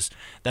 because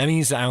that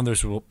means the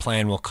Islanders'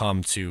 plan will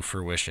come to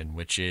fruition,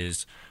 which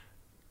is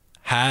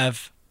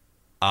have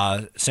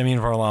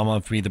Semyon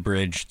Varlamov be the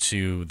bridge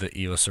to the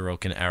Ilya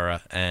Sorokin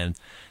era. And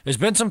there's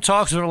been some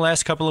talks over the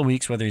last couple of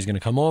weeks whether he's going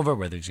to come over,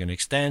 whether he's going to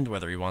extend,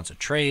 whether he wants a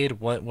trade,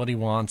 what he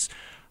wants.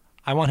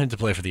 I want him to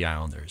play for the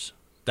Islanders.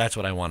 That's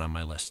what I want on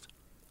my list.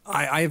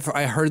 I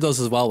heard those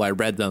as well. I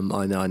read them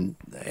on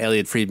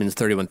Elliot Friedman's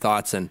 31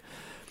 Thoughts, and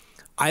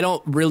I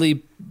don't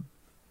really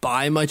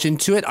buy much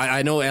into it.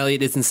 I know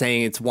Elliot isn't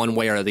saying it's one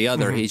way or the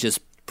other. Mm-hmm. He's just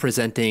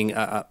presenting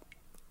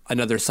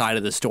another side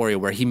of the story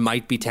where he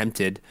might be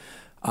tempted.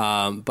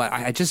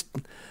 But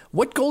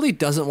what goalie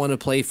doesn't want to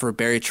play for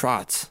Barry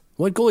Trotz?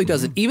 What goalie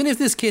doesn't? Even if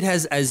this kid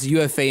has as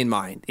UFA in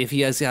mind, if he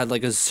has had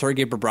like a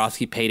Sergei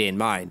Bobrovsky payday in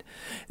mind,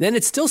 then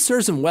it still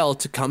serves him well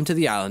to come to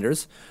the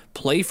Islanders,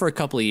 play for a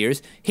couple of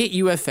years, hit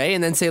UFA,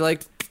 and then say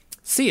like,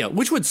 see ya,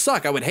 which would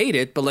suck. I would hate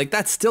it, but like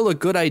that's still a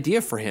good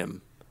idea for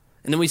him.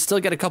 And then we still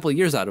get a couple of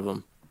years out of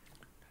him.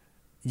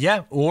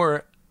 Yeah,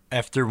 or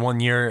after 1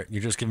 year,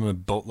 you just give him a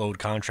boatload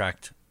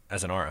contract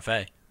as an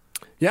RFA.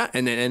 Yeah,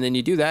 and then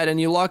you do that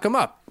and you lock him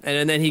up,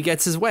 and then he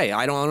gets his way.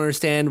 I don't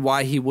understand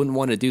why he wouldn't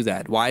want to do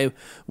that. Why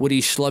would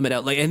he schlum it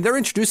out? And they're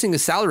introducing a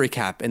salary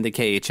cap in the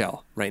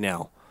KHL right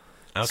now.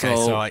 Okay,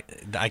 so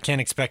I can't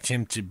expect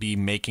him to be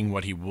making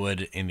what he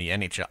would in the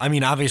NHL. I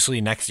mean,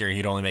 obviously next year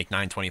he'd only make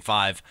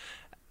 $925,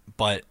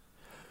 but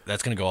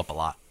that's going to go up a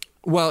lot.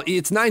 Well,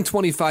 it's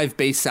 $925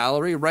 base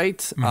salary, right?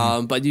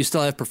 Mm-hmm. But you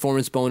still have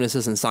performance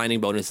bonuses and signing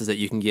bonuses that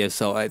you can give.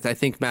 So I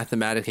think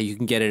mathematically you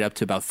can get it up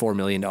to about $4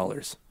 million.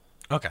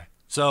 Okay.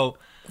 So,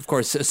 of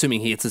course,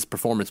 assuming he hits his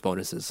performance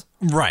bonuses.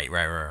 Right.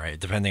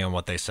 Depending on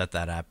what they set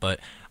that at. But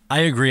I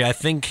agree. I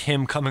think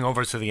him coming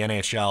over to the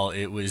NHL,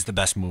 it was the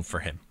best move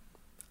for him.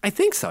 I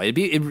think so.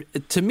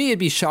 To me, it'd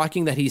be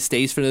shocking that he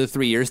stays for another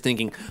 3 years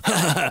thinking,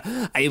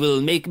 I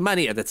will make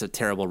money. That's a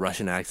terrible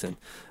Russian accent.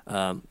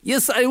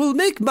 Yes, I will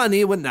make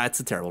money when... That's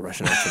a terrible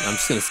Russian accent. I'm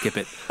just going to skip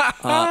it.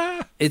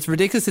 It's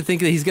ridiculous to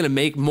think that he's going to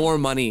make more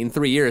money in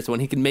 3 years when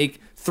he can make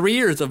 3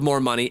 years of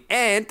more money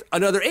and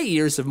another 8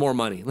 years of more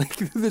money. Like,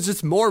 there's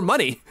just more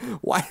money.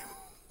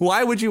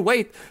 Why would you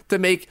wait to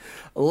make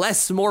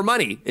more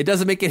money? It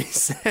doesn't make any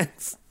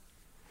sense.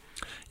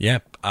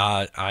 Yep,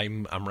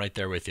 I'm right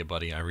there with you,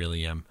 buddy. I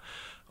really am.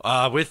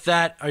 With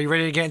that, are you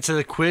ready to get into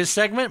the quiz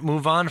segment?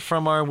 Move on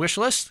from our wish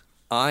list?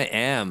 I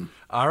am.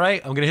 All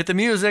right, I'm going to hit the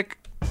music.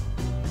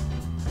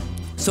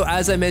 So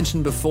as I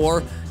mentioned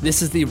before,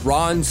 this is the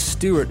Ron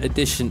Stewart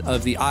edition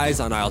of the Eyes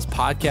on Isles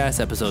podcast,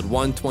 episode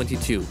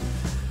 122.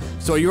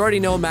 So you already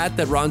know, Matt,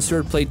 that Ron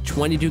Stewart played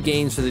 22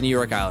 games for the New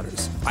York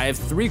Islanders. I have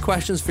 3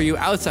 questions for you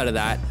outside of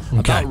that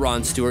about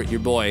Ron Stewart,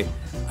 your boy,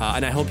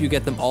 and I hope you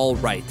get them all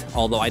right,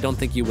 although I don't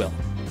think you will.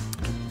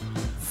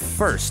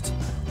 First,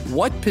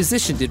 what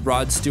position did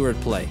Rod Stewart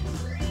play?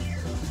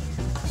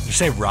 You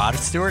say Rod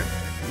Stewart?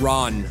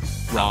 Ron,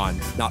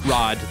 not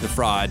Rod the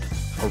fraud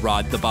or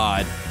Rod the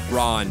bod.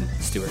 Ron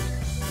Stewart.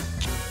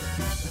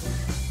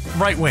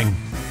 Right wing.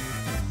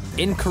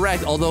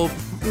 Incorrect, although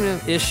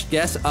ish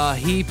guess.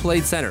 He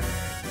played center.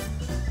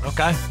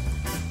 Okay.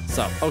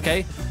 So,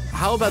 okay.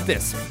 How about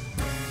this?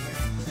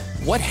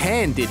 What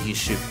hand did he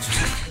shoot?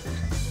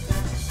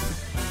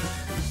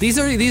 These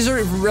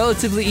are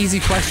relatively easy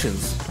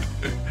questions.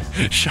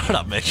 Shut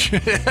up, Mitch.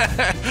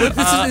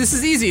 This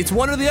is easy. It's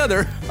one or the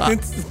other.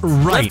 It's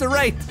right. Left or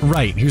right.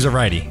 Right. He was a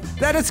righty.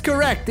 That is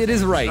correct. It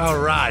is right. All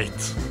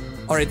right.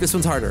 All right, this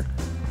one's harder.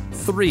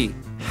 3.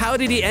 How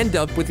did he end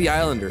up with the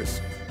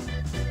Islanders?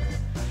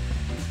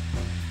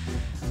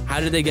 How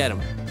did they get him?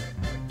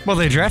 Well,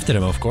 they drafted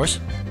him, of course.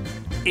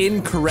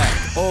 Incorrect.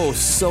 Oh,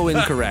 so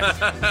incorrect.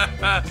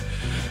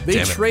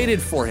 They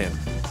traded for him.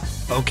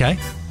 Okay.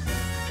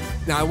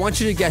 Now, I want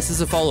you to guess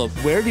as a follow-up.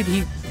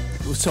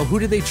 So who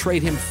did they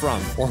trade him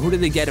from? Or who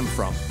did they get him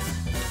from?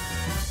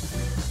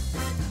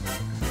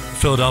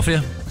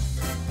 Philadelphia?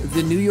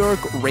 The New York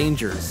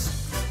Rangers.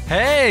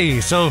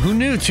 Hey, so who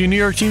knew 2 New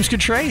York teams could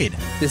trade?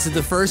 This is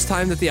the first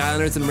time that the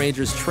Islanders and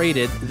Rangers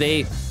traded.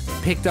 They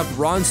picked up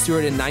Ron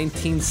Stewart in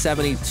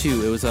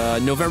 1972. It was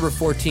November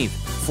 14th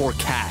for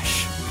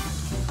cash.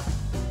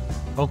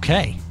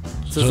 Okay.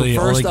 So it's the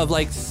first of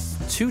like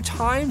 2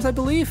 times, I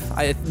believe.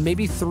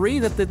 Maybe 3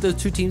 that the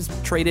 2 teams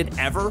traded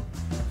ever.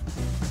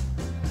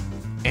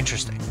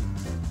 Interesting.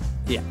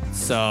 Yeah,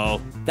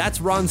 so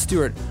that's Ron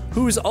Stewart,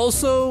 who's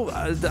also,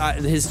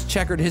 his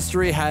checkered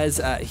history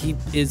has, he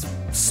is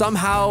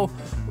somehow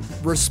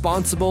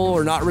responsible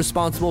or not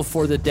responsible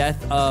for the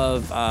death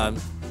of,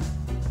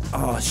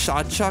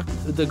 Shotchuck,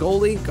 the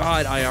goalie.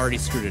 God, I already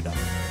screwed it up.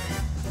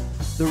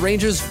 The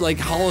Rangers,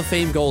 Hall of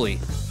Fame goalie.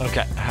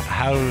 Okay,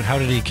 how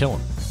did he kill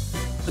him?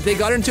 They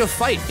got into a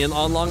fight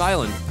on Long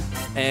Island,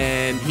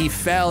 and he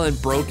fell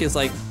and broke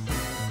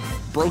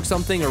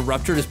something or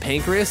ruptured his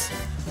pancreas.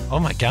 Oh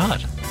my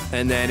God.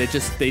 And then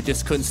they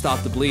just couldn't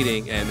stop the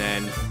bleeding, and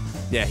then,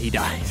 yeah, he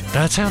died.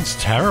 That sounds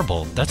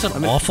terrible. That's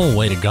an awful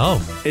way to go.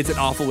 It's an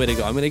awful way to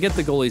go. I'm going to get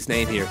the goalie's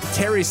name here.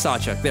 Terry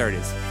Sawchuk. There it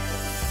is.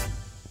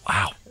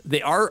 Wow.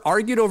 They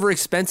argued over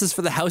expenses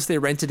for the house they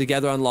rented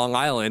together on Long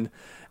Island,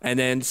 and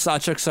then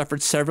Sawchuk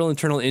suffered several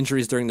internal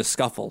injuries during the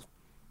scuffle.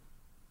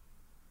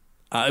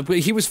 But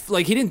he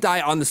didn't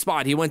die on the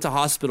spot. He went to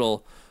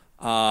hospital.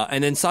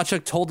 And then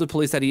Sawchuk told the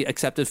police that he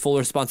accepted full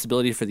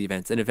responsibility for the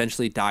events and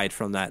eventually died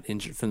from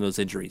those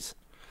injuries.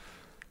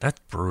 That's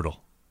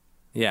brutal.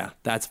 Yeah,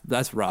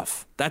 that's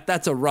rough.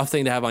 That's a rough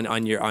thing to have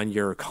on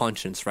your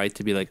conscience, right?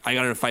 To be like, I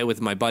got in a fight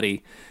with my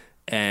buddy,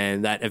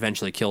 and that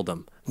eventually killed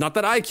him. Not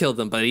that I killed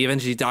him, but he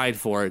eventually died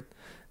for it.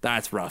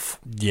 That's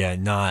rough. Yeah,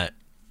 not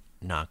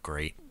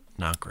great.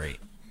 Not great.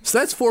 So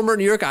that's former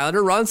New York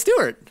Islander Ron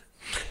Stewart.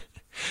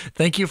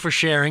 Thank you for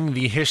sharing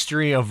the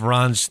history of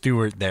Ron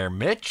Stewart there,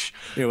 Mitch.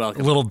 You're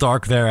welcome. A little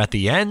dark there at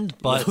the end,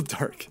 but... A little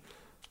dark.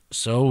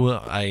 So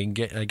I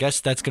guess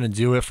that's going to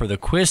do it for the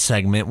quiz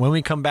segment. When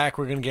we come back,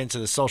 we're going to get into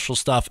the social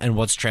stuff and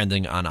what's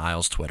trending on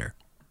Isles Twitter.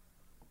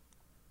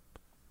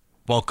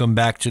 Welcome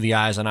back to the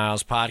Eyes on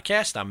Isles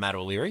podcast. I'm Matt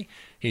O'Leary.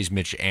 He's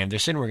Mitch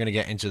Anderson. We're going to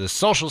get into the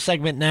social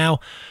segment now.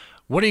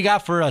 What do you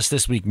got for us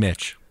this week,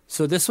 Mitch?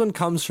 So this one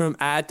comes from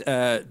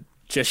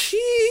Jashi.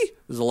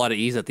 There's a lot of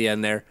E's at the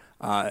end there.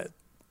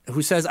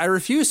 Who says, I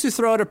refused to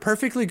throw out a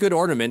perfectly good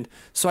ornament,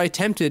 so I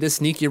attempted a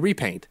sneaky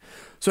repaint.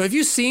 So have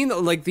you seen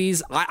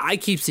these? I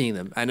keep seeing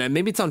them, and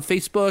maybe it's on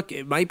Facebook.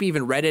 It might be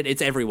even Reddit.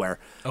 It's everywhere.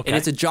 Okay. And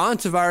it's a John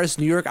Tavares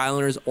New York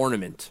Islanders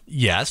ornament.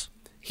 Yes.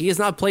 He has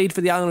not played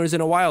for the Islanders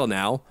in a while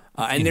now,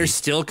 and they're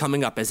still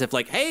coming up as if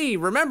hey,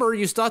 remember,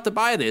 you still have to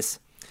buy this.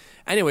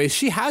 Anyway,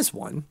 she has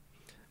one,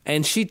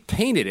 and she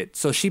painted it.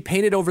 So she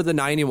painted over the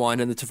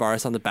 91 and the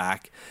Tavares on the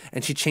back,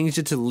 and she changed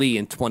it to Lee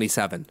in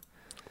 27.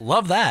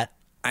 Love that.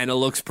 And it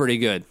looks pretty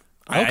good.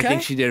 Okay. I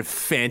think she did a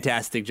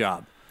fantastic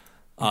job.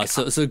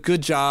 So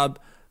good job,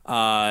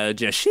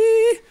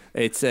 Jeshi.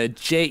 It's a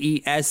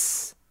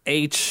Jesh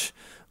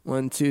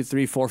 1, 2,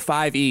 3, 4,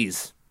 5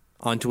 E's.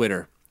 on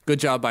Twitter. Good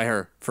job by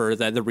her for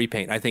the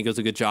repaint. I think it was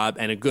a good job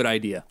and a good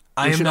idea.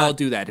 We should all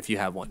do that if you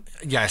have one.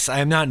 Yes, I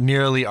am not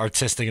nearly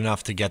artistic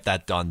enough to get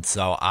that done,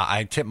 so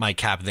I tip my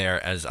cap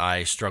there as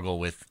I struggle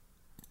with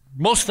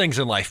most things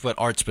in life, but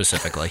art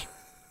specifically.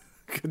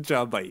 Good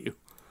job by you.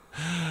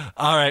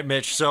 All right,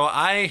 Mitch. So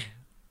I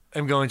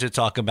am going to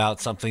talk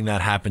about something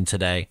that happened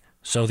today.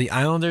 So the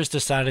Islanders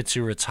decided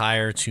to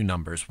retire 2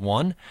 numbers.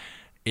 One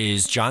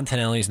is John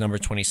Tonelli's number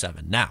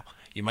 27. Now,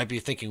 you might be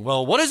thinking,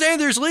 well, what is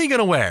Anders Lee going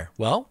to wear?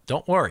 Well,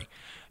 don't worry.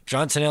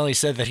 John Tonelli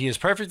said that he is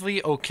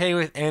perfectly okay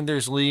with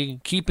Anders Lee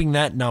keeping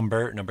that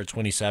number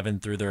 27,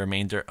 through the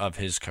remainder of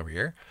his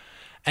career.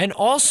 And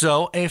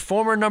also, a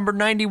former number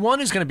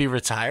 91 is going to be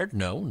retired.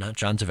 No, not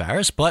John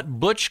Tavares, but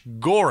Butch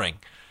Goring.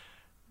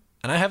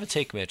 And I have a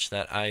take, Mitch,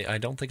 that I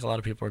don't think a lot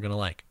of people are going to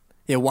like.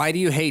 Yeah, why do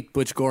you hate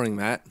Butch Goring,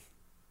 Matt?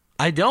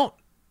 I don't.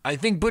 I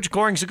think Butch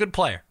Goring's a good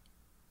player.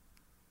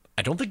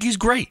 I don't think he's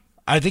great.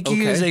 I think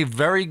he is a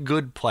very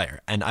good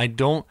player, and I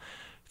don't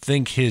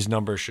think his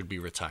number should be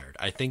retired.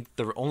 I think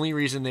the only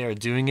reason they are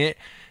doing it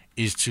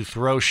is to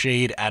throw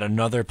shade at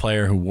another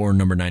player who wore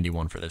number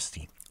 91 for this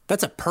team.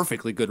 That's a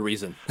perfectly good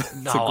reason.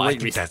 No, I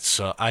think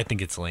I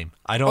think it's lame.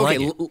 I don't like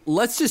it.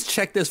 Let's just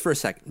check this for a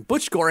second.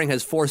 Butch Goring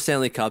has 4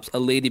 Stanley Cups, a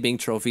Lady Byng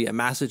Trophy, a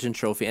Masterton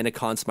Trophy, and a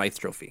Conn Smythe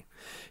Trophy.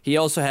 He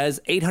also has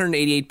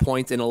 888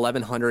 points in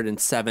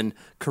 1,107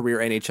 career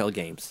NHL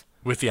games.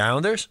 With the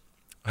Islanders?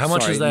 How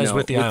much is that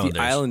with the Islanders? With the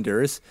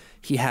Islanders,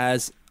 he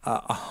has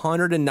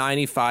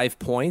 195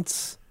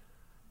 points,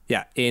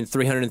 in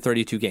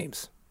 332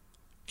 games.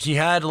 He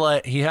had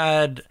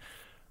a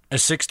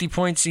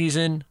 60-point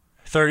season,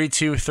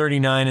 32,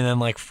 39, and then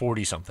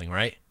 40-something,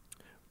 right?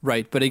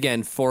 Right, but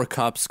again, 4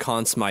 cups,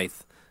 Conn Smythe,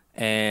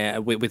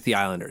 with the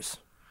Islanders.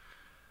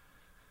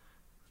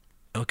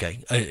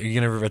 Okay. Are you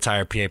going to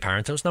retire P.A.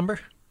 Parenteau's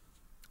number?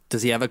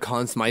 Does he have a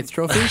Conn Smythe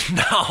trophy?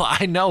 No,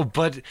 I know,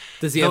 but...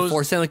 Does he have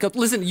 4 Stanley Cups?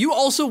 Listen, you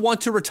also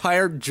want to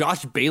retire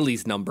Josh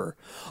Bailey's number.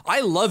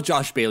 I love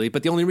Josh Bailey,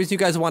 but the only reason you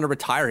guys want to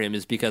retire him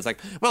is because,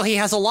 he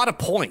has a lot of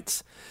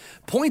points.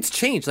 Points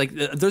change.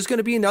 There's going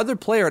to be another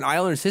player in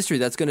Islanders history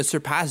that's going to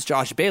surpass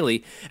Josh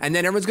Bailey, and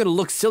then everyone's going to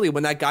look silly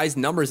when that guy's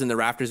number's in the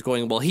rafters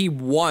going, well, he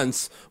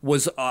once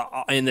was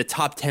in the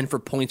top 10 for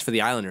points for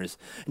the Islanders.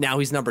 Now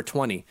he's number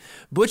 20.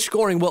 Butch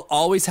Goring will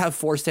always have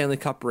 4 Stanley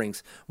Cup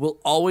rings, will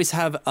always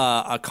have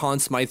a Conn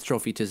Smythe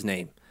trophy to his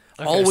name.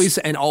 Okay. Always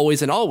and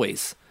always and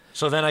always.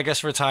 So then I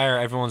guess retire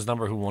everyone's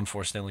number who won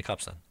 4 Stanley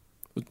Cups then.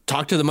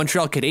 Talk to the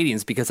Montreal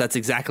Canadiens, because that's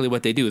exactly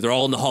what they do. They're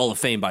all in the Hall of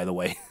Fame, by the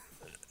way.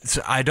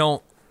 So I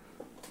don't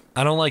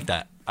like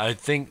that. I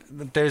think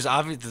there's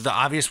the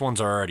obvious ones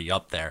are already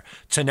up there.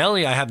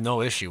 Tonelli, I have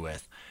no issue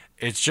with.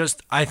 It's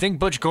just I think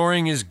Butch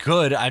Goring is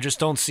good. I just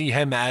don't see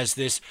him as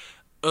this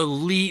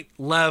elite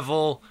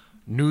level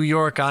New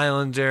York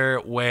Islander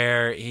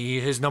where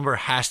his number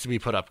has to be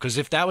put up. Because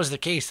if that was the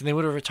case, then they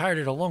would have retired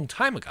it a long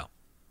time ago.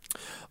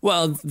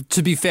 Well,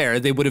 to be fair,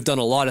 they would have done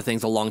a lot of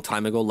things a long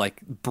time ago,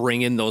 like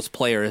bring in those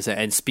players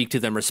and speak to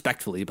them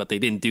respectfully, but they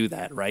didn't do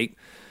that, right?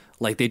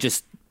 They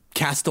just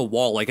cast a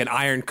wall, like an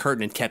iron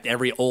curtain, and kept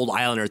every old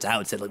Islanders out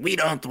and said, we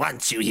don't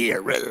want you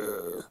here.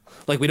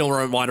 We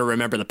don't want to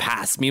remember the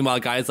past. Meanwhile,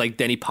 guys like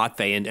Denny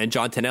Potvay and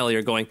John Tonelli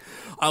are going,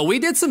 we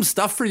did some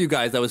stuff for you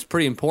guys that was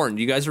pretty important.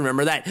 You guys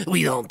remember that?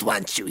 We don't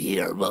want you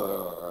here.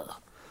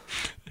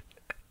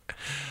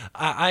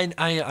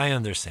 I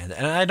understand that.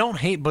 And I don't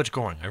hate Butch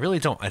Goring. I really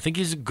don't. I think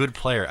he's a good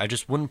player. I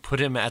just wouldn't put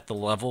him at the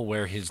level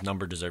where his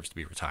number deserves to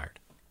be retired.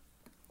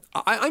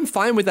 I'm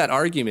fine with that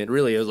argument,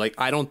 really. It was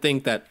I don't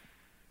think that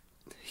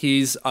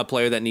he's a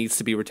player that needs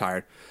to be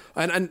retired.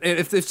 And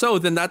if so,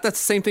 then that's the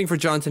same thing for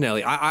John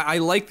Tonelli. I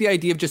like the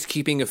idea of just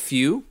keeping a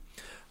few.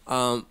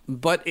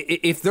 But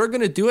if they're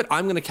going to do it,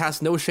 I'm going to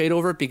cast no shade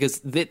over it,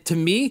 because to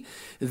me,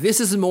 this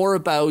is more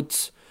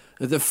about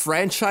the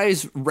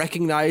franchise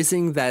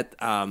recognizing that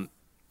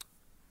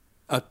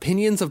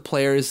opinions of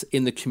players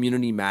in the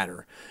community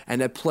matter,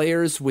 and that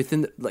players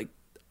within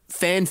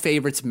fan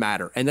favorites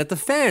matter, and that the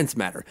fans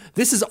matter.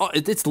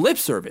 It's lip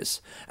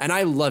service, and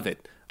I love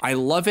it. I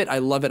love it. I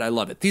love it. I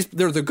love it.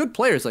 They're good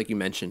players, like you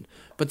mentioned,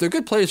 but they're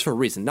good players for a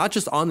reason, not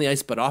just on the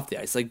ice, but off the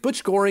ice.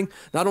 Butch Goring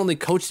not only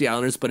coached the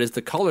Islanders, but is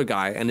the color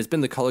guy, and has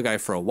been the color guy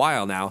for a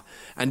while now,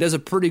 and does a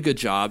pretty good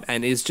job,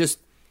 and is just,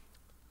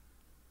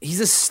 he's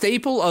a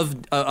staple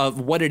of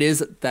what it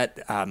is that,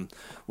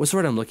 what's the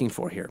word I'm looking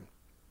for here?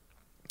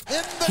 In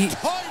the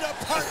toy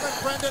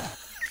department, Brendan.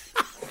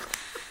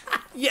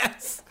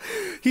 Yes.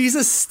 He's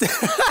a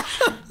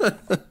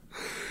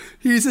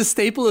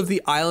staple of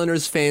the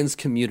Islanders fans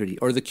community,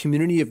 or the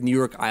community of New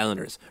York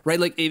Islanders, right?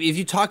 If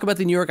you talk about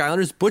the New York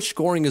Islanders, Butch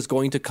Goring is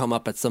going to come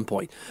up at some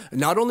point,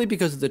 not only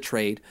because of the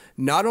trade,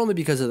 not only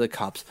because of the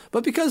cups,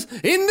 but because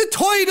in the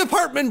toy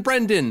department,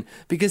 Brendan,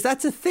 because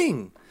that's a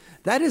thing.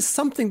 That is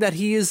something that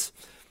he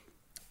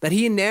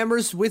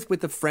enamors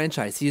with the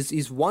franchise.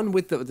 He's won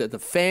with the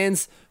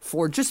fans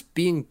for just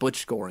being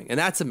Butch Goring, and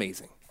that's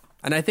amazing.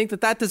 And I think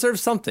that deserves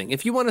something.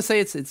 If you want to say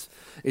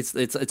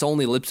it's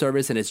only lip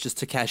service and it's just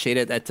to cash it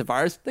at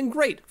Tavares, then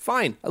great,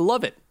 fine, I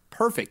love it,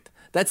 perfect.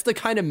 That's the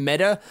kind of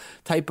meta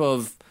type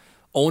of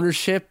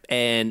ownership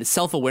and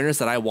self-awareness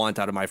that I want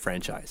out of my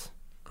franchise.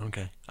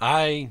 Okay.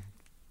 I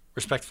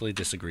respectfully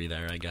disagree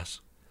there, I guess.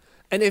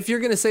 And if you're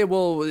going to say,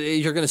 well,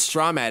 you're going to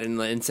straw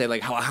man and say,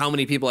 like, how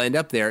many people end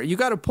up there, you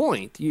got a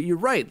point. You're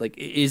right. Like,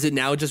 is it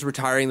now just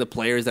retiring the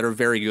players that are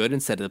very good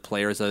instead of the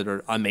players that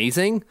are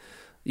amazing?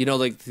 You know,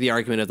 like the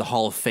argument of the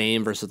Hall of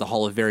Fame versus the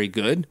Hall of Very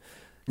Good.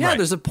 Yeah, right.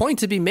 There's a point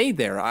to be made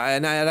there,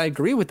 and I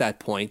agree with that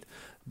point.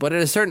 But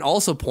at a certain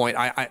also point,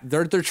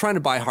 they're trying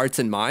to buy hearts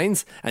and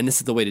minds, and this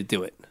is the way to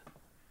do it.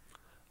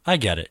 I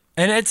get it.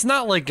 And it's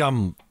not like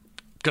I'm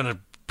going to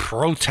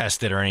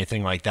protest it or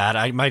anything like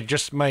that.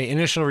 My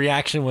initial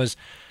reaction was,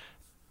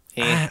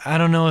 I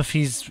don't know if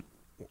he's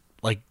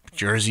like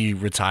jersey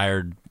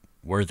retired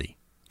worthy.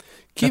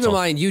 Keep in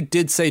mind, you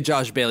did say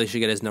Josh Bailey should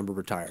get his number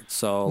retired.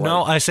 So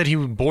no, I said he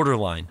would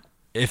borderline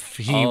if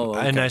he,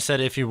 and I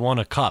said if he won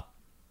a cup.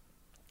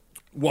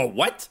 Whoa,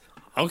 what?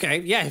 Okay,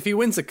 yeah, if he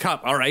wins a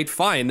cup, all right,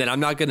 fine. Then I'm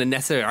not going to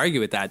necessarily argue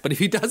with that. But if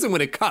he doesn't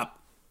win a cup,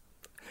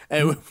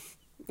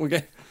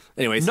 okay.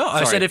 Anyways, no,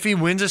 sorry. I said if he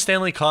wins a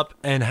Stanley Cup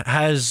and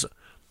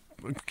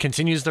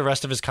continues the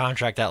rest of his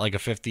contract at like a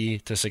 50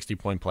 to 60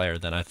 point player,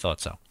 then I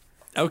thought so.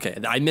 Okay,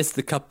 I missed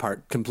the cup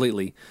part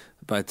completely,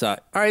 but all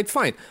right,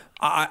 fine.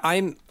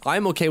 I'm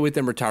okay with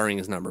them retiring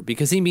his number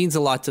because he means a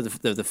lot to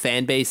the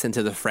fan base and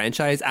to the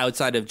franchise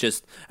outside of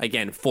just,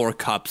 again, 4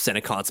 cups and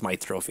a Conn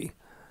Smythe trophy.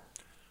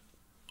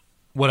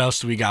 What else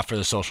do we got for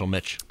the social,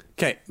 Mitch?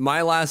 Okay,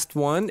 my last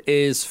one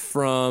is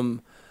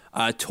from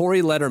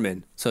Tori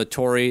Letterman. So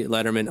Tori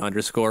Letterman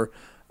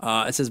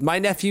 _ it says, my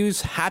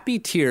nephew's happy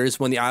tears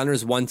when the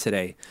Islanders won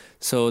today.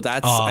 So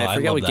that's, I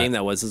forget what game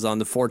that was. It was on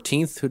the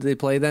 14th. Who did they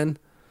play then?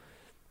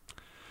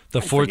 The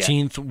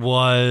 14th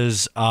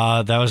was,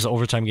 that was the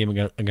overtime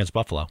game against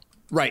Buffalo.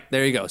 Right,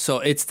 there you go. So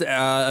it's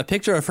a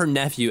picture of her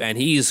nephew, and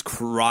he's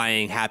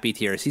crying happy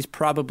tears. He's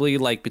probably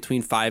like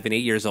between 5 and 8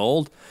 years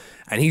old,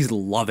 and he's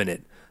loving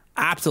it.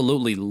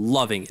 Absolutely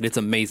loving it. It's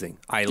amazing.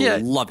 I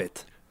love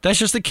it. That's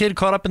just a kid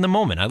caught up in the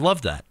moment. I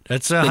love that.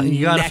 That's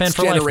you got a fan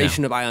for life. Next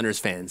generation of Islanders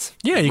fans.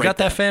 Yeah, you got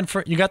that fan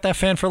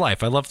for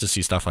life. I love to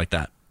see stuff like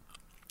that.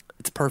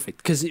 It's perfect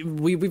because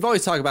we've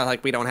always talked about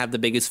like we don't have the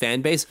biggest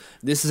fan base.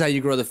 This is how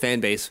you grow the fan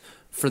base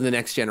for the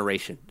next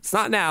generation. It's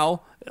not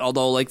now,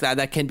 although like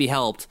that can be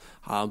helped,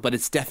 but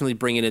it's definitely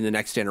bringing in the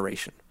next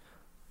generation.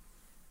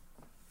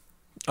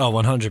 Oh,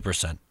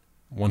 100%.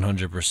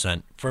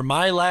 100%. For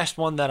my last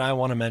one that I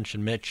want to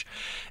mention, Mitch,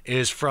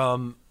 is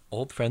from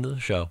old friend of the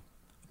show,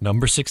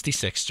 number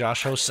 66,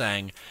 Josh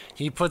Ho-Sang.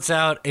 He puts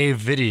out a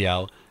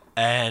video,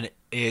 and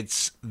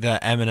it's the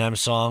Eminem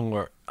song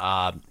where,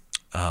 oh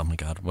my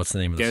God, what's the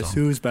name of the song? Guess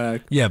who's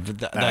back? Yeah, but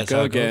that's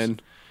how it again.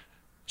 goes.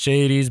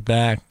 Shady's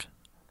back.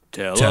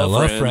 Tell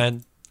a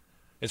friend.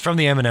 It's from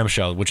the Eminem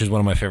Show, which is one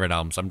of my favorite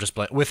albums. I'm just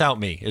Without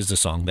Me is the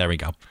song. There we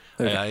go.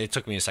 Okay. It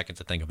took me a second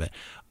to think of it.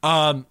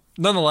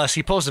 Nonetheless,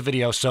 he posted a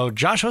video. So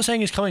Josh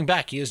Ho-Sang is coming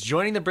back. He is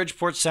joining the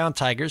Bridgeport Sound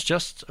Tigers.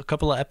 Just a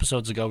couple of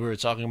episodes ago, we were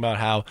talking about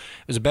how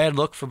it was a bad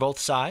look for both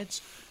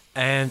sides.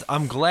 And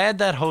I'm glad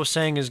that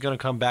Ho-Sang is going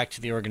to come back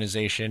to the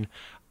organization.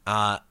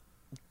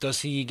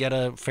 Does he get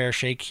a fair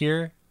shake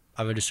here?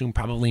 I would assume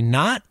probably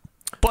not,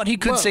 but he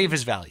could save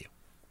his value.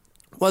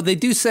 Well, they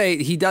do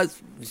say he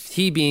does.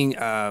 He being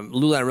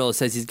Lou Lamoriello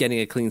says he's getting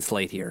a clean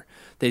slate here.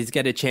 That he's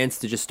got a chance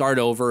to just start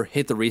over,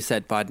 hit the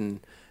reset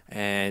button,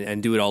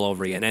 and do it all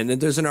over again. And then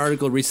there's an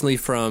article recently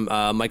from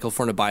Michael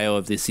Fornabayo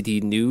of the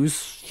CT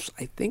News,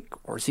 I think,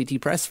 or CT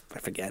Press, I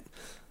forget.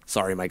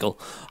 Sorry, Michael.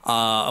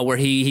 Where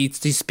he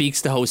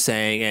speaks to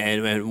Ho-Sang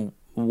and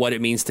what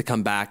it means to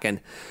come back, and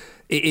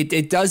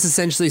it does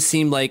essentially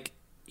seem like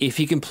if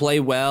he can play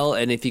well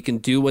and if he can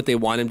do what they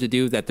want him to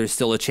do, that there's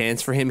still a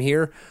chance for him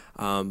here.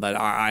 But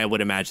I would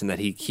imagine that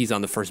he's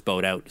on the first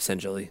boat out,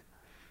 essentially.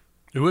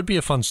 It would be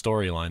a fun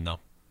storyline, though.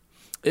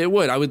 It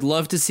would. I would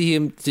love to see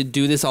him to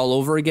do this all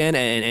over again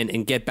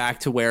and get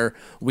back to where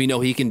we know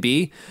he can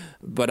be.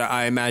 But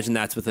I imagine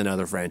that's with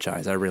another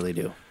franchise. I really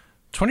do.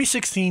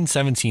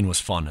 2016-17 was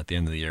fun at the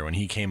end of the year when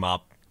he came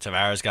up.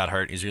 Tavares got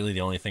hurt. He's really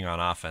the only thing on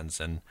offense.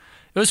 And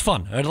it was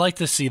fun. I'd like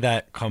to see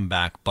that come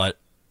back. But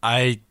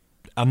I'm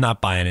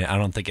not buying it. I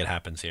don't think it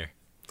happens here.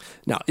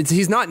 No,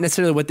 he's not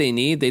necessarily what they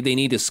need. They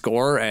need to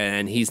score,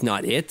 and he's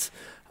not it.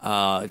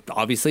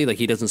 Obviously, like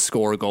he doesn't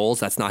score goals.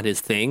 That's not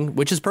his thing,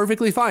 which is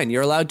perfectly fine.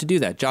 You're allowed to do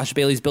that. Josh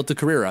Bailey's built a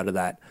career out of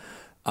that.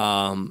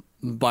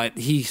 But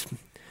he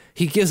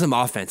gives them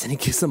offense, and he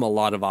gives them a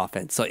lot of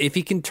offense. So if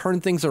he can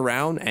turn things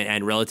around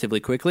and relatively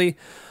quickly,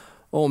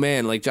 oh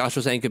man, like Josh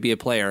was saying, could be a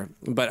player.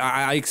 But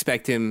I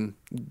expect him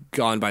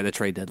gone by the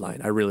trade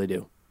deadline. I really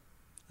do.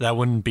 That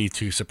wouldn't be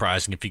too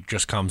surprising if he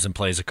just comes and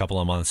plays a couple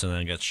of months and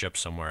then gets shipped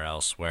somewhere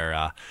else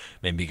where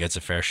maybe he gets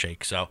a fair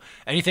shake. So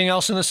anything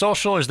else in the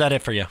social, or is that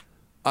it for you?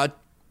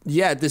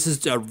 Yeah, this is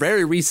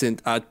very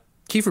recent.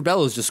 Kiefer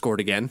Bellows just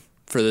scored again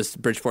for this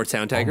Bridgeport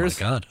Sound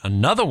Tigers. Oh my God,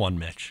 another one,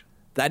 Mitch.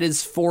 That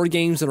is 4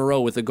 games in a row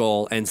with a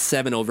goal and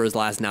 7 over his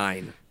last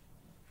 9.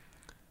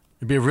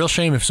 It'd be a real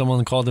shame if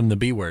someone called him the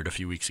B word a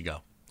few weeks ago.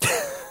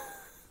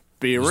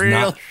 Be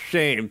real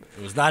shame.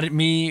 It was not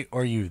me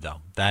or you, though.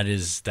 That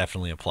is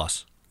definitely a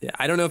plus. Yeah,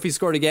 I don't know if he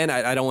scored again.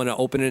 I don't want to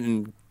open it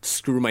and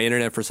screw my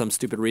internet for some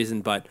stupid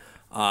reason, but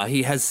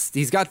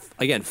he's got,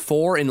 again,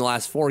 4 in the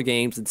last 4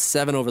 games and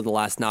 7 over the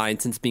last 9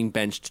 since being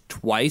benched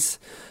twice.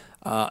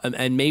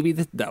 And maybe,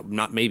 this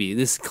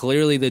is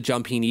clearly the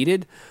jump he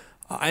needed.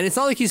 And it's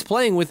not like he's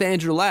playing with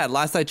Andrew Ladd.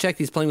 Last I checked,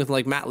 he's playing with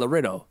like Matt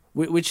Laredo,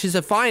 which is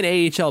a fine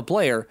AHL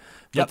player,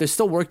 but there's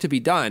still work to be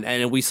done.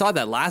 And we saw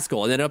that last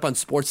goal. It ended up on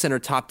SportsCenter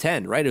top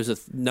 10, right? It was a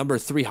number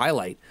 3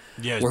 highlight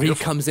where beautiful. He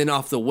comes in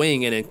off the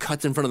wing and then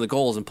cuts in front of the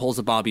goals and pulls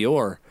a Bobby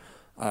Orr.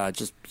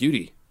 Just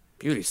beauty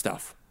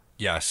stuff.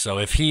 Yeah, so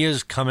if he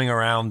is coming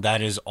around,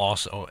 that is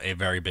also a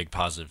very big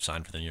positive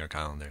sign for the New York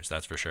Islanders.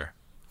 That's for sure.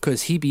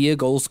 Because he be a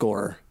goal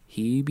scorer.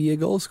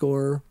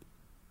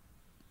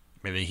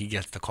 Maybe he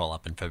gets the call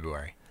up in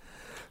February.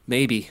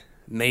 Maybe.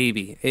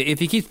 If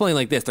he keeps playing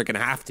like this, they're going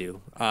to have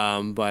to.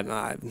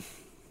 But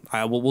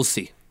we'll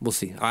see. We'll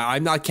see.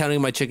 I'm not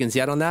counting my chickens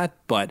yet on that,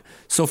 but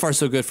so far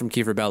so good from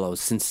Kiefer Bellows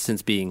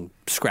since being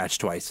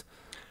scratched twice.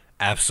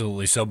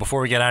 Absolutely. So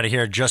before we get out of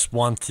here, just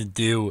want to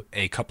do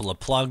a couple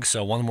of plugs.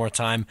 So one more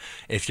time,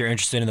 if you're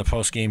interested in the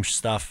post-game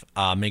stuff,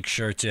 make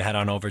sure to head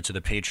on over to the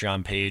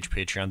Patreon page,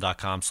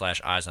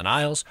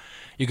 patreon.com/EyesOnIsles.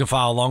 You can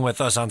follow along with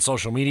us on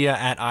social media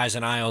at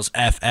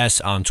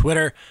EyesOnIslesFS on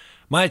Twitter.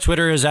 My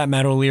Twitter is at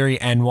Matt O'Leary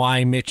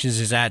NY. Mitch's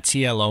is at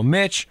TLO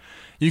Mitch.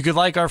 You could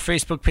like our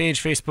Facebook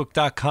page,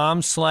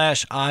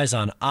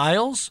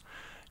 facebook.com/EyesOnIsles.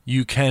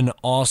 You can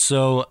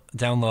also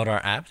download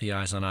our app, the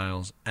Eyes on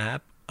Isles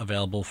app,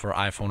 available for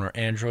iPhone or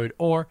Android,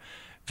 or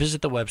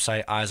visit the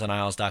website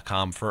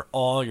eyesonisles.com for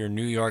all your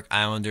New York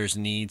Islanders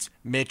needs.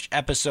 Mitch,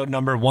 episode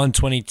number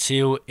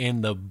 122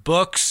 in the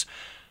books.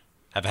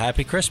 Have a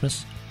happy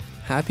Christmas.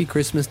 Happy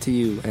Christmas to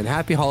you, and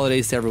happy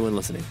holidays to everyone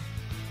listening.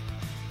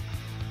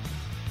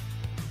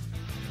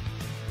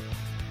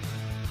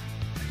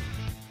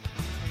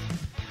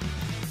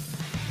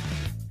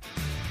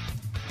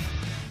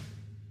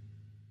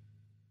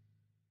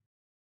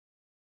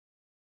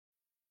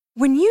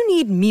 When you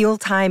need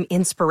mealtime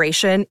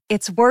inspiration,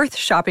 it's worth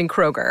shopping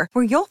Kroger,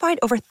 where you'll find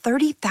over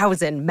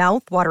 30,000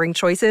 mouth-watering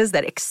choices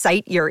that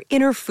excite your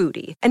inner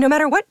foodie. And no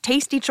matter what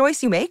tasty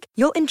choice you make,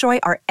 you'll enjoy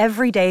our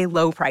everyday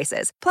low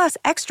prices, plus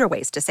extra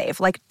ways to save,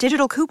 like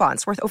digital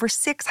coupons worth over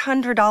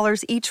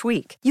 $600 each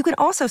week. You can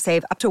also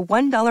save up to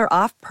 $1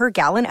 off per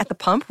gallon at the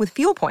pump with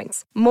fuel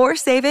points. More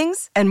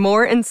savings and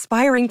more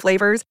inspiring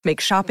flavors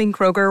make shopping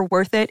Kroger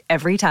worth it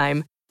every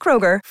time.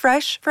 Kroger,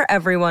 fresh for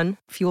everyone.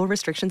 Fuel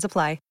restrictions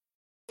apply.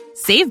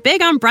 Save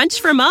big on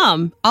brunch for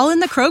mom, all in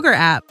the Kroger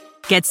app.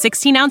 Get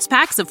 16-ounce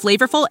packs of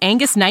flavorful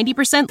Angus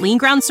 90% lean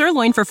ground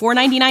sirloin for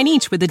 $4.99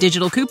 each with a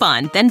digital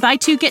coupon. Then buy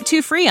 2, get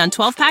 2 free on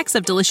 12 packs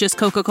of delicious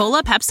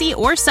Coca-Cola, Pepsi,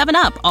 or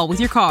 7-Up, all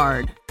with your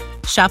card.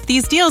 Shop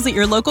these deals at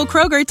your local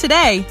Kroger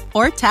today,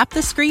 or tap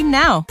the screen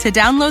now to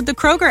download the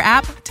Kroger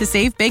app to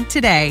save big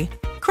today.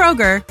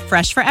 Kroger,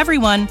 fresh for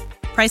everyone.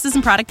 Prices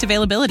and product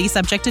availability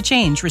subject to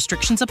change.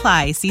 Restrictions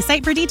apply. See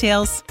site for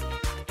details.